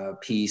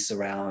piece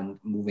around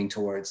moving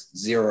towards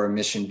zero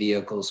emission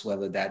vehicles,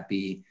 whether that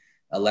be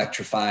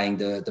electrifying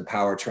the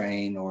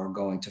powertrain or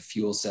going to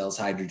fuel cells,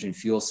 hydrogen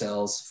fuel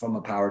cells from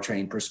a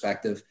powertrain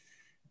perspective.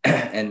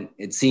 And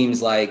it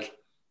seems like,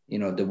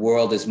 the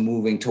world is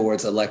moving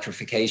towards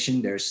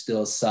electrification. There's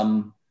still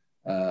some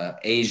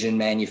Asian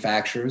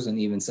manufacturers and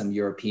even some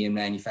European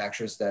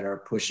manufacturers that are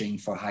pushing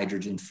for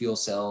hydrogen fuel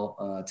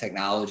cell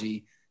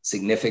technology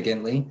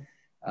significantly,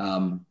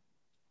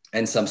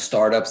 and some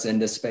startups in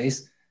this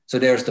space. So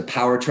there's the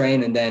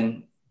powertrain. And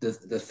then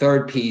the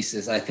third piece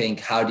is, I think,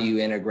 how do you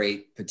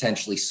integrate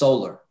potentially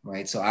solar,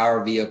 right? So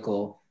our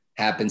vehicle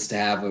happens to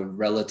have a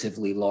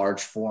relatively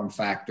large form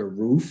factor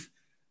roof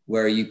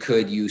where you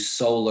could use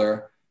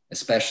solar,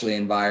 especially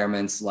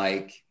environments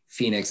like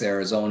Phoenix,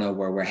 Arizona,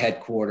 where we're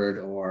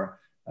headquartered, or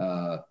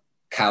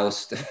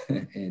KAUST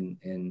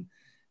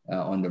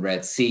on the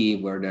Red Sea,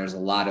 where there's a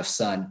lot of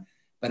sun.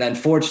 But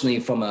unfortunately,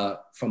 from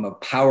a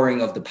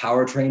powering of the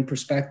powertrain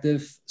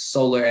perspective,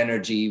 solar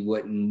energy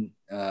wouldn't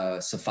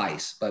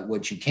suffice. But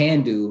what you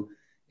can do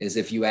is,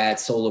 if you add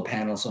solar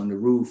panels on the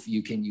roof,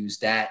 you can use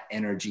that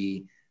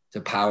energy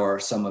to power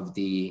some of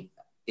the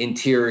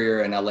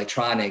interior and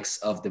electronics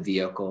of the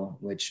vehicle,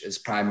 which is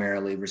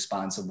primarily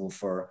responsible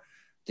for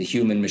the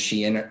human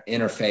machine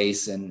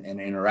interface and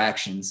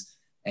interactions,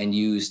 and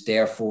use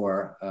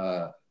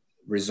therefore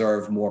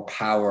reserve more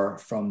power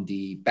from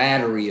the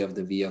battery of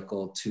the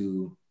vehicle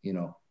to,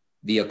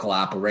 vehicle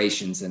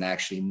operations and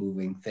actually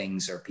moving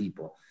things or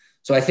people.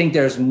 So I think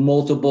there's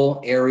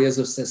multiple areas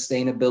of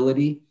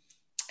sustainability,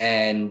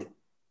 and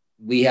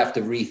we have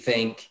to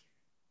rethink,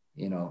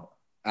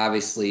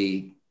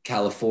 obviously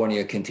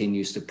California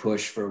continues to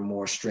push for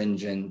more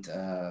stringent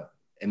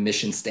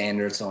emission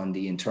standards on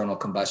the internal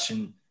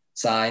combustion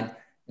side.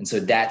 And so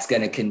that's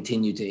going to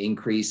continue to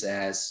increase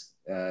as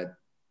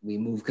we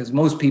move, because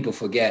most people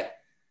forget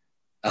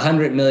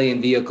 100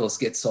 million vehicles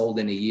get sold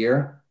in a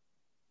year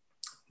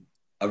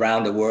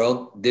around the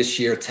world. This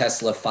year,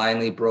 Tesla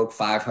finally broke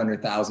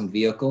 500,000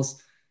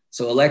 vehicles.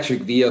 So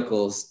electric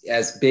vehicles,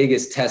 as big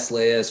as Tesla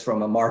is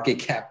from a market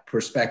cap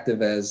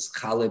perspective, as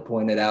Khaled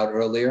pointed out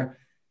earlier,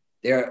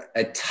 they're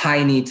a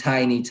tiny,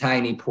 tiny,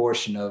 tiny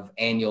portion of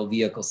annual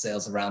vehicle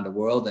sales around the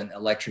world, and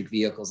electric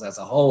vehicles as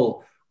a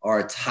whole are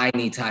a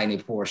tiny, tiny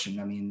portion.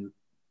 I mean,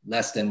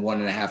 less than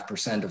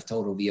 1.5% of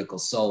total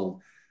vehicles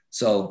sold.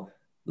 So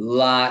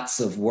lots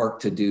of work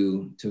to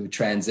do to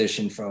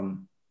transition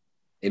from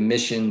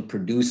emission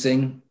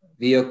producing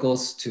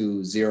vehicles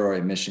to zero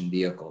emission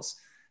vehicles.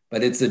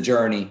 But it's a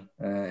journey,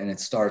 and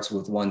it starts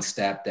with one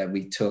step that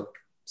we took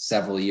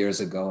several years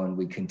ago, and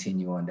we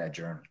continue on that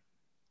journey.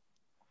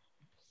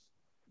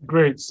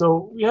 Great.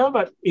 So we have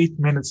about 8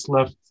 minutes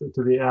left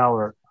to the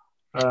hour.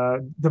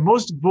 The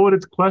most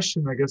voted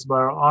question, I guess, by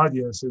our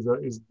audience is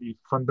the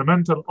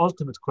fundamental,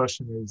 ultimate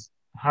question is,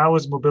 how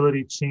is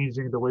mobility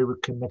changing the way we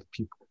connect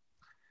people?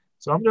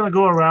 So I'm going to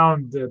go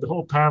around the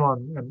whole panel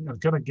and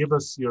kind of give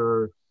us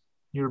your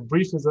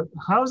brief. Is that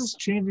how is this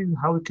changing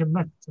how we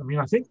connect? I mean,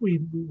 I think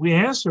we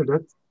answered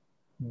it,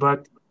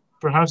 but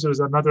perhaps there's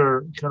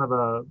another kind of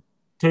a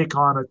take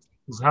on it.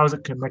 Is how is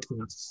it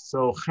connecting us?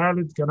 So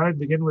Khaled, can I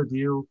begin with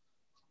you?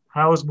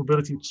 How is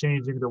mobility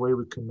changing the way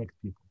we connect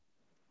people?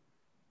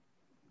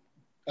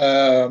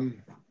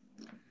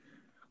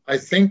 I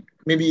think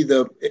maybe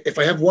if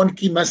I have one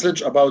key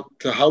message about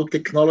how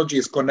technology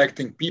is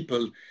connecting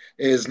people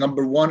is,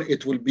 number one,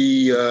 it will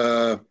be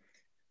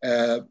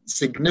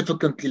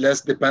significantly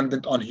less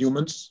dependent on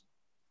humans.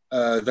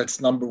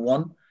 That's number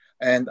one.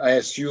 And I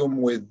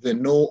assume with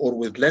no or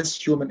with less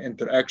human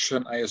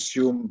interaction, I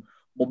assume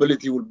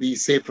mobility will be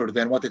safer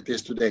than what it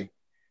is today.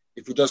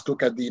 If you just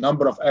look at the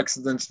number of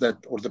accidents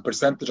or the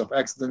percentage of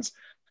accidents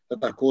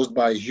that are caused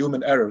by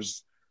human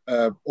errors,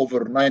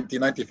 over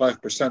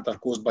 95% are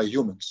caused by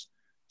humans.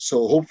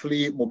 So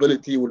hopefully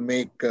mobility will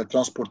make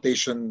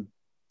transportation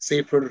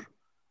safer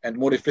and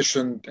more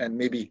efficient and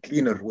maybe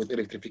cleaner with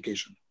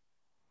electrification.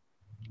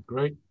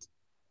 Great.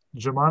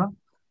 Jumana?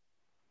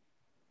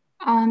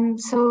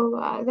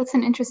 That's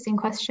an interesting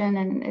question,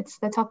 and it's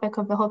the topic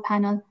of the whole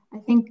panel. I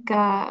think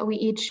we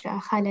each,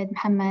 Khaled,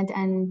 Mohammed,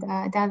 and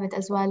David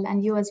as well,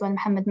 and you as well,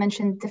 Mohammed,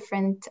 mentioned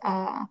different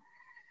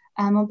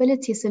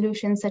mobility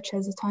solutions such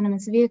as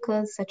autonomous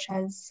vehicles, such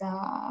as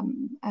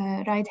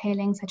ride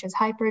hailing, such as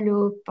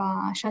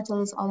Hyperloop,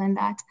 shuttles, all in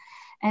that.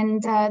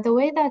 And the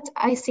way that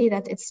I see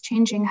that it's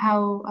changing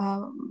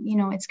how,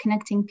 it's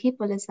connecting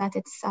people is that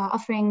it's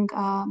offering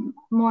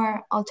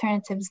more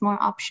alternatives,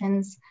 more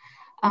options.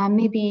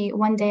 Maybe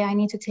one day I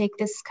need to take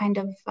this kind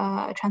of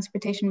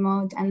transportation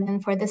mode, and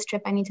then for this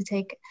trip I need to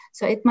take,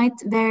 so it might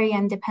vary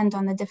and depend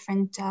on the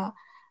different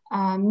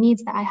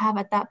needs that I have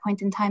at that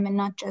point in time, and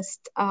not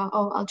just,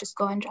 I'll just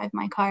go and drive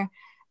my car.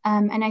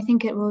 And I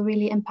think it will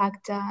really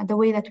impact the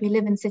way that we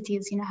live in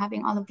cities,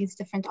 having all of these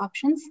different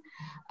options,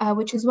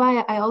 which is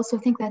why I also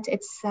think that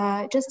it's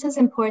just as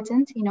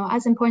important,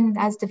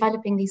 as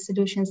developing these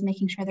solutions,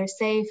 making sure they're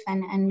safe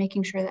and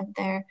making sure that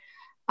they're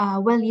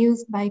well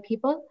used by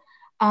people.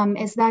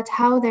 Is that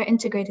how they're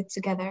integrated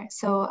together.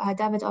 So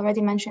David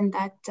already mentioned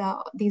that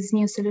these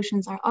new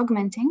solutions are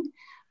augmenting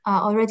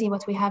already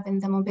what we have in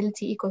the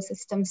mobility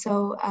ecosystem.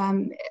 So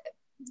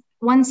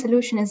one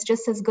solution is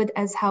just as good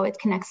as how it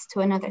connects to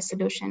another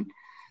solution.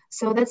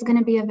 So that's going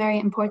to be a very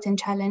important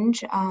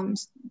challenge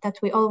that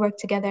we all work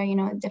together,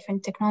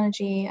 different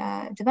technology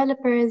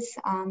developers,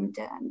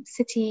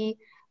 city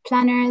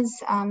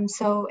planners.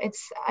 So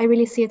I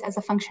really see it as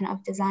a function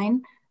of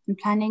design and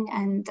planning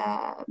and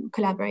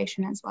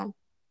collaboration as well.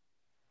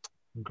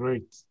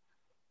 Great.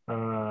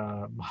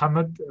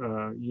 Mohammed,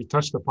 you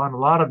touched upon a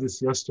lot of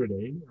this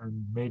yesterday,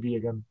 and maybe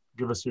again,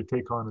 give us your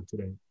take on it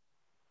today.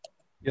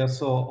 Yeah,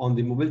 so on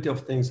the mobility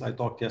of things, I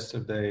talked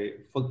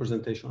yesterday, full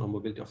presentation on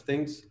mobility of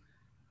things.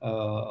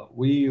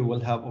 We will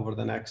have over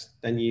the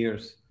next 10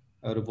 years,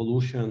 a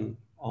revolution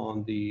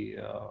on the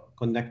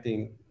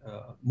connecting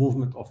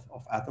movement of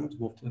atoms,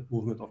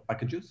 movement of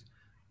packages.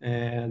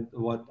 And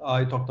what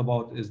I talked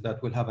about is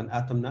that we'll have an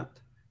atom net,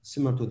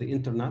 similar to the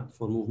internet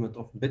for movement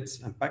of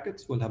bits and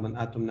packets. We'll have an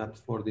atom net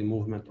for the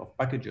movement of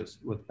packages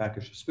with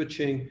package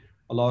switching.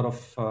 A lot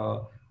of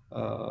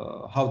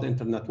how the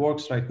internet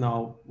works right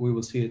now, we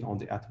will see it on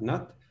the atom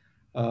net.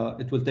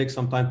 It will take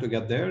some time to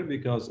get there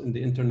because in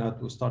the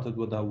internet, we started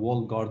with a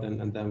walled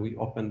garden and then we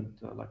opened,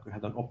 like we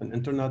had an open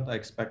internet. I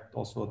expect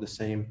also the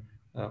same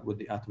with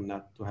the atom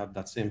net to have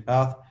that same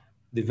path.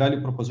 The value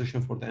proposition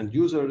for the end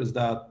user is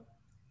that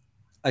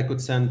I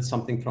could send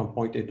something from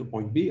point A to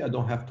point B. I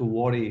don't have to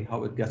worry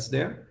how it gets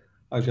there.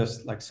 I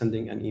just like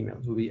sending an email.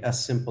 It will be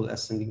as simple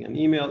as sending an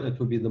email. It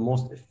will be the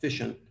most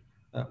efficient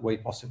way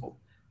possible.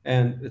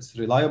 And it's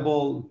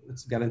reliable,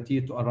 it's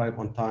guaranteed to arrive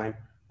on time,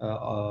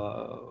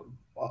 a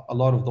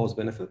lot of those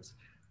benefits.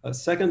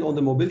 Second, on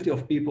the mobility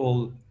of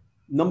people,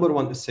 number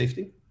one is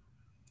safety.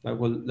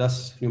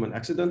 Less human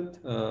accident,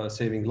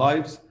 saving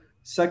lives.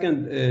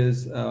 Second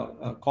is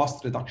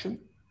cost reduction.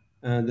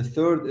 And the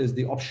third is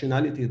the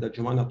optionality that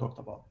Jumana talked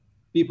about.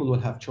 People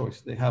will have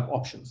choice, they have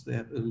options.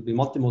 It will be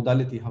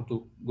multimodality, how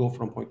to go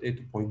from point A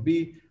to point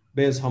B,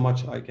 based how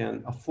much I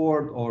can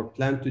afford or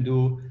plan to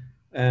do.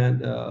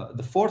 And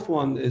the fourth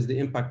one is the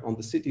impact on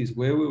the cities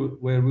where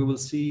we will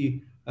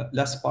see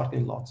less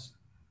parking lots.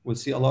 We'll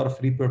see a lot of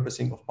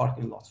repurposing of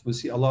parking lots. We'll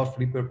see a lot of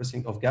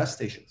repurposing of gas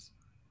stations.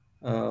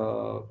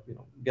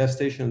 Gas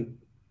station,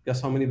 guess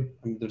how many,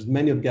 there's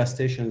many of gas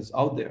stations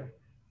out there.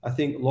 I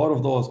think a lot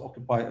of those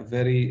occupy a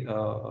very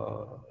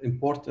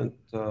important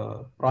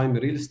prime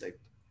real estate.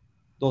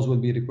 Those will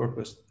be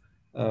repurposed.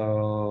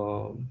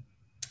 And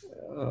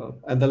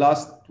the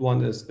last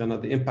one is kind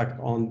of the impact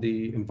on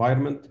the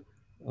environment.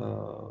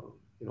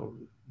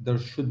 There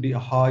should be a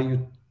high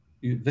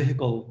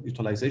vehicle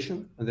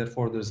utilization, and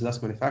therefore there's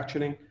less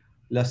manufacturing,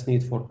 less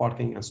need for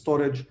parking and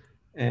storage.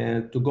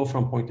 And to go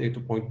from point A to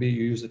point B,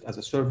 you use it as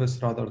a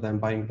service rather than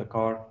buying the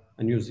car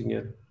and using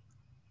it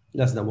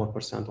less than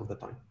 1% of the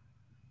time.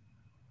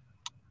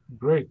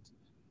 Great.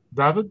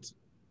 David?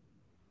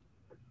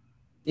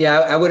 Yeah,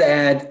 I would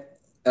add,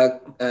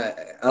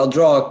 I'll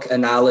draw an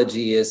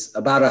analogy is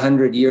about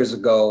 100 years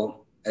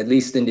ago, at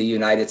least in the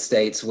United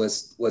States,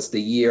 was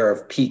the year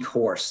of peak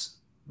horse,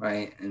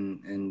 right?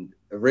 And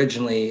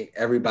originally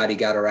everybody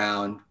got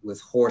around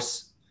with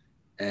horse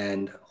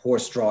and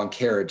horse-drawn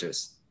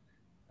carriages.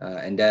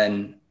 And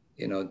then,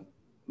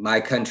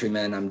 my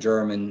countrymen, I'm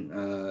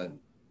German,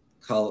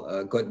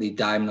 Gottlieb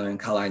Daimler and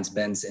Karl-Heinz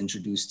Benz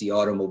introduced the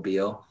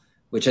automobile,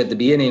 which at the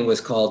beginning was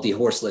called the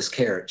horseless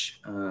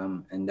carriage.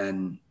 And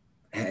then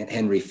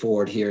Henry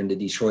Ford here in the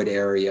Detroit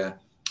area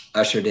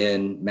ushered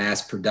in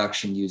mass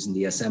production using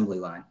the assembly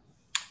line.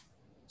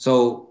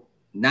 So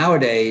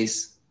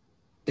nowadays,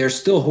 there's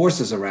still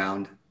horses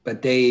around,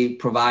 but they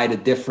provide a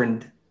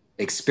different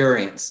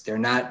experience. They're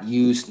not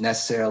used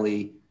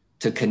necessarily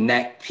to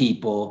connect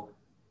people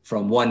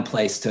from one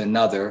place to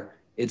another.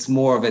 It's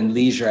more of a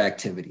leisure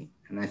activity.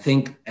 And I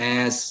think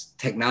as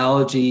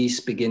technologies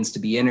begins to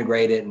be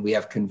integrated and we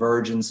have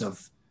convergence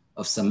of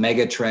some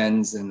mega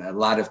trends and a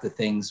lot of the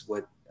things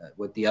what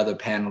the other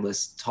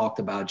panelists talked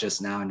about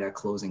just now in their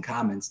closing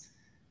comments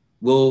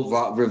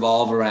will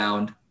revolve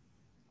around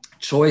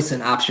choice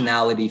and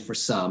optionality for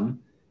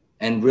some,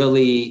 and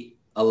really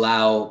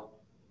allow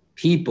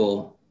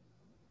people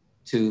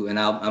to, and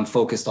I'm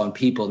focused on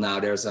people now,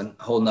 there's a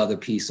whole nother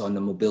piece on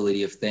the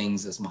mobility of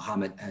things, as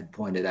Mohamed had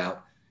pointed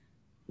out,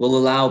 will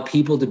allow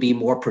people to be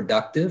more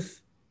productive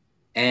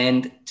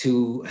and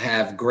to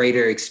have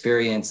greater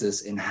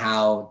experiences in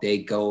how they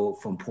go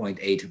from point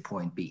A to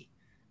point B.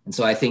 And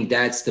so I think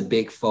that's the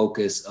big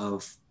focus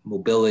of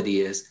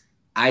mobility is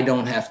I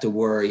don't have to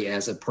worry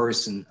as a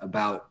person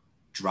about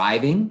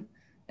driving.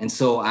 And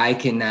so I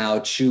can now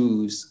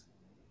choose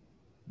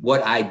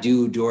what I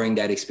do during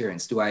that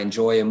experience. Do I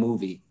enjoy a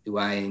movie? Do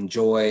I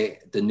enjoy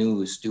the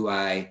news? Do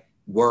I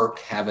work,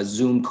 have a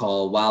Zoom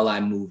call while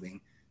I'm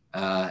moving?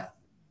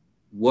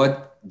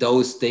 What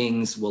those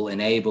things will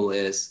enable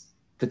is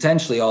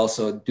potentially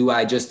also, do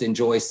I just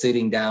enjoy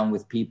sitting down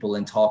with people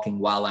and talking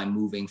while I'm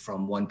moving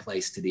from one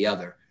place to the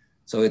other?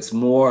 So it's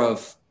more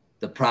of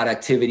the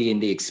productivity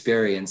and the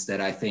experience that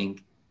I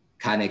think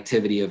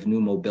connectivity of new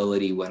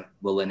mobility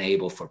will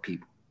enable for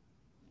people.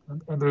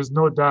 And there's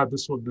no doubt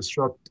this will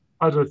disrupt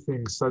other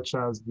things such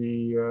as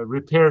the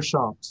repair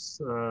shops,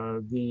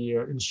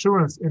 the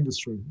insurance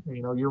industry.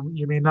 You know,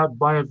 you may not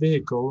buy a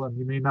vehicle and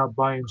you may not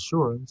buy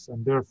insurance,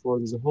 and therefore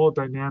there's a whole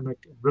dynamic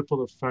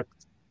ripple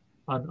effect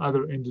on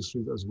other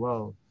industries as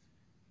well.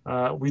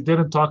 We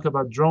didn't talk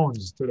about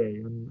drones today,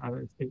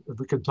 and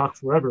we can talk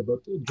forever, but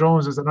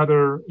drones is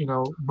another, you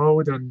know,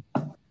 mode, and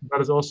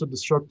that is also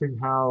disrupting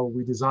how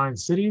we design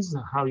cities,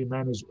 how you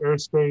manage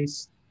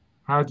airspace,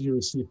 how do you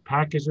receive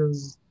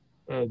packages.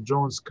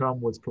 Drones come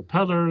with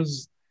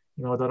propellers,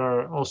 you know, that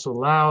are also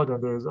loud,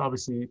 and there's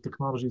obviously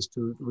technologies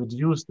to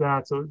reduce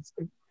that. So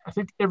I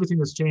think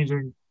everything is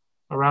changing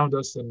around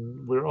us,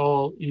 and we're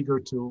all eager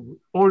to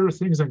order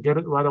things and get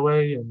it right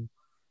away, and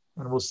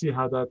we'll see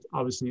how that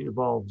obviously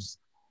evolves.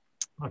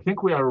 I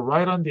think we are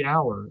right on the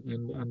hour,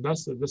 and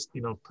that's just,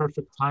 you know,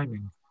 perfect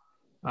timing.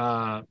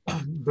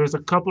 There's a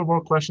couple more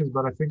questions,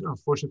 but I think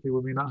unfortunately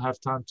we may not have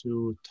time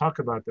to talk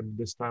about them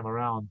this time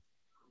around.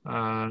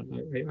 I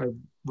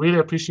really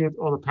appreciate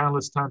all the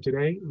panelists' time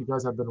today. You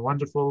guys have been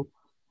wonderful.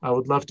 I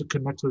would love to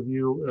connect with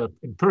you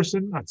in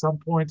person at some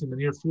point in the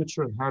near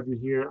future and have you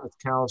here at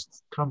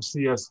KAUST. Come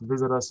see us,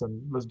 visit us,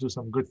 and let's do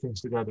some good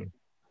things together.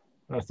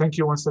 Thank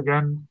you once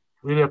again.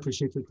 Really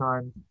appreciate your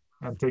time,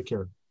 and take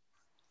care.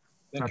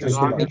 Thank you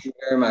so much. Thank you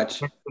very much.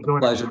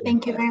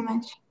 Thank you very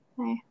much.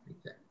 Bye.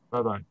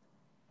 Bye-bye.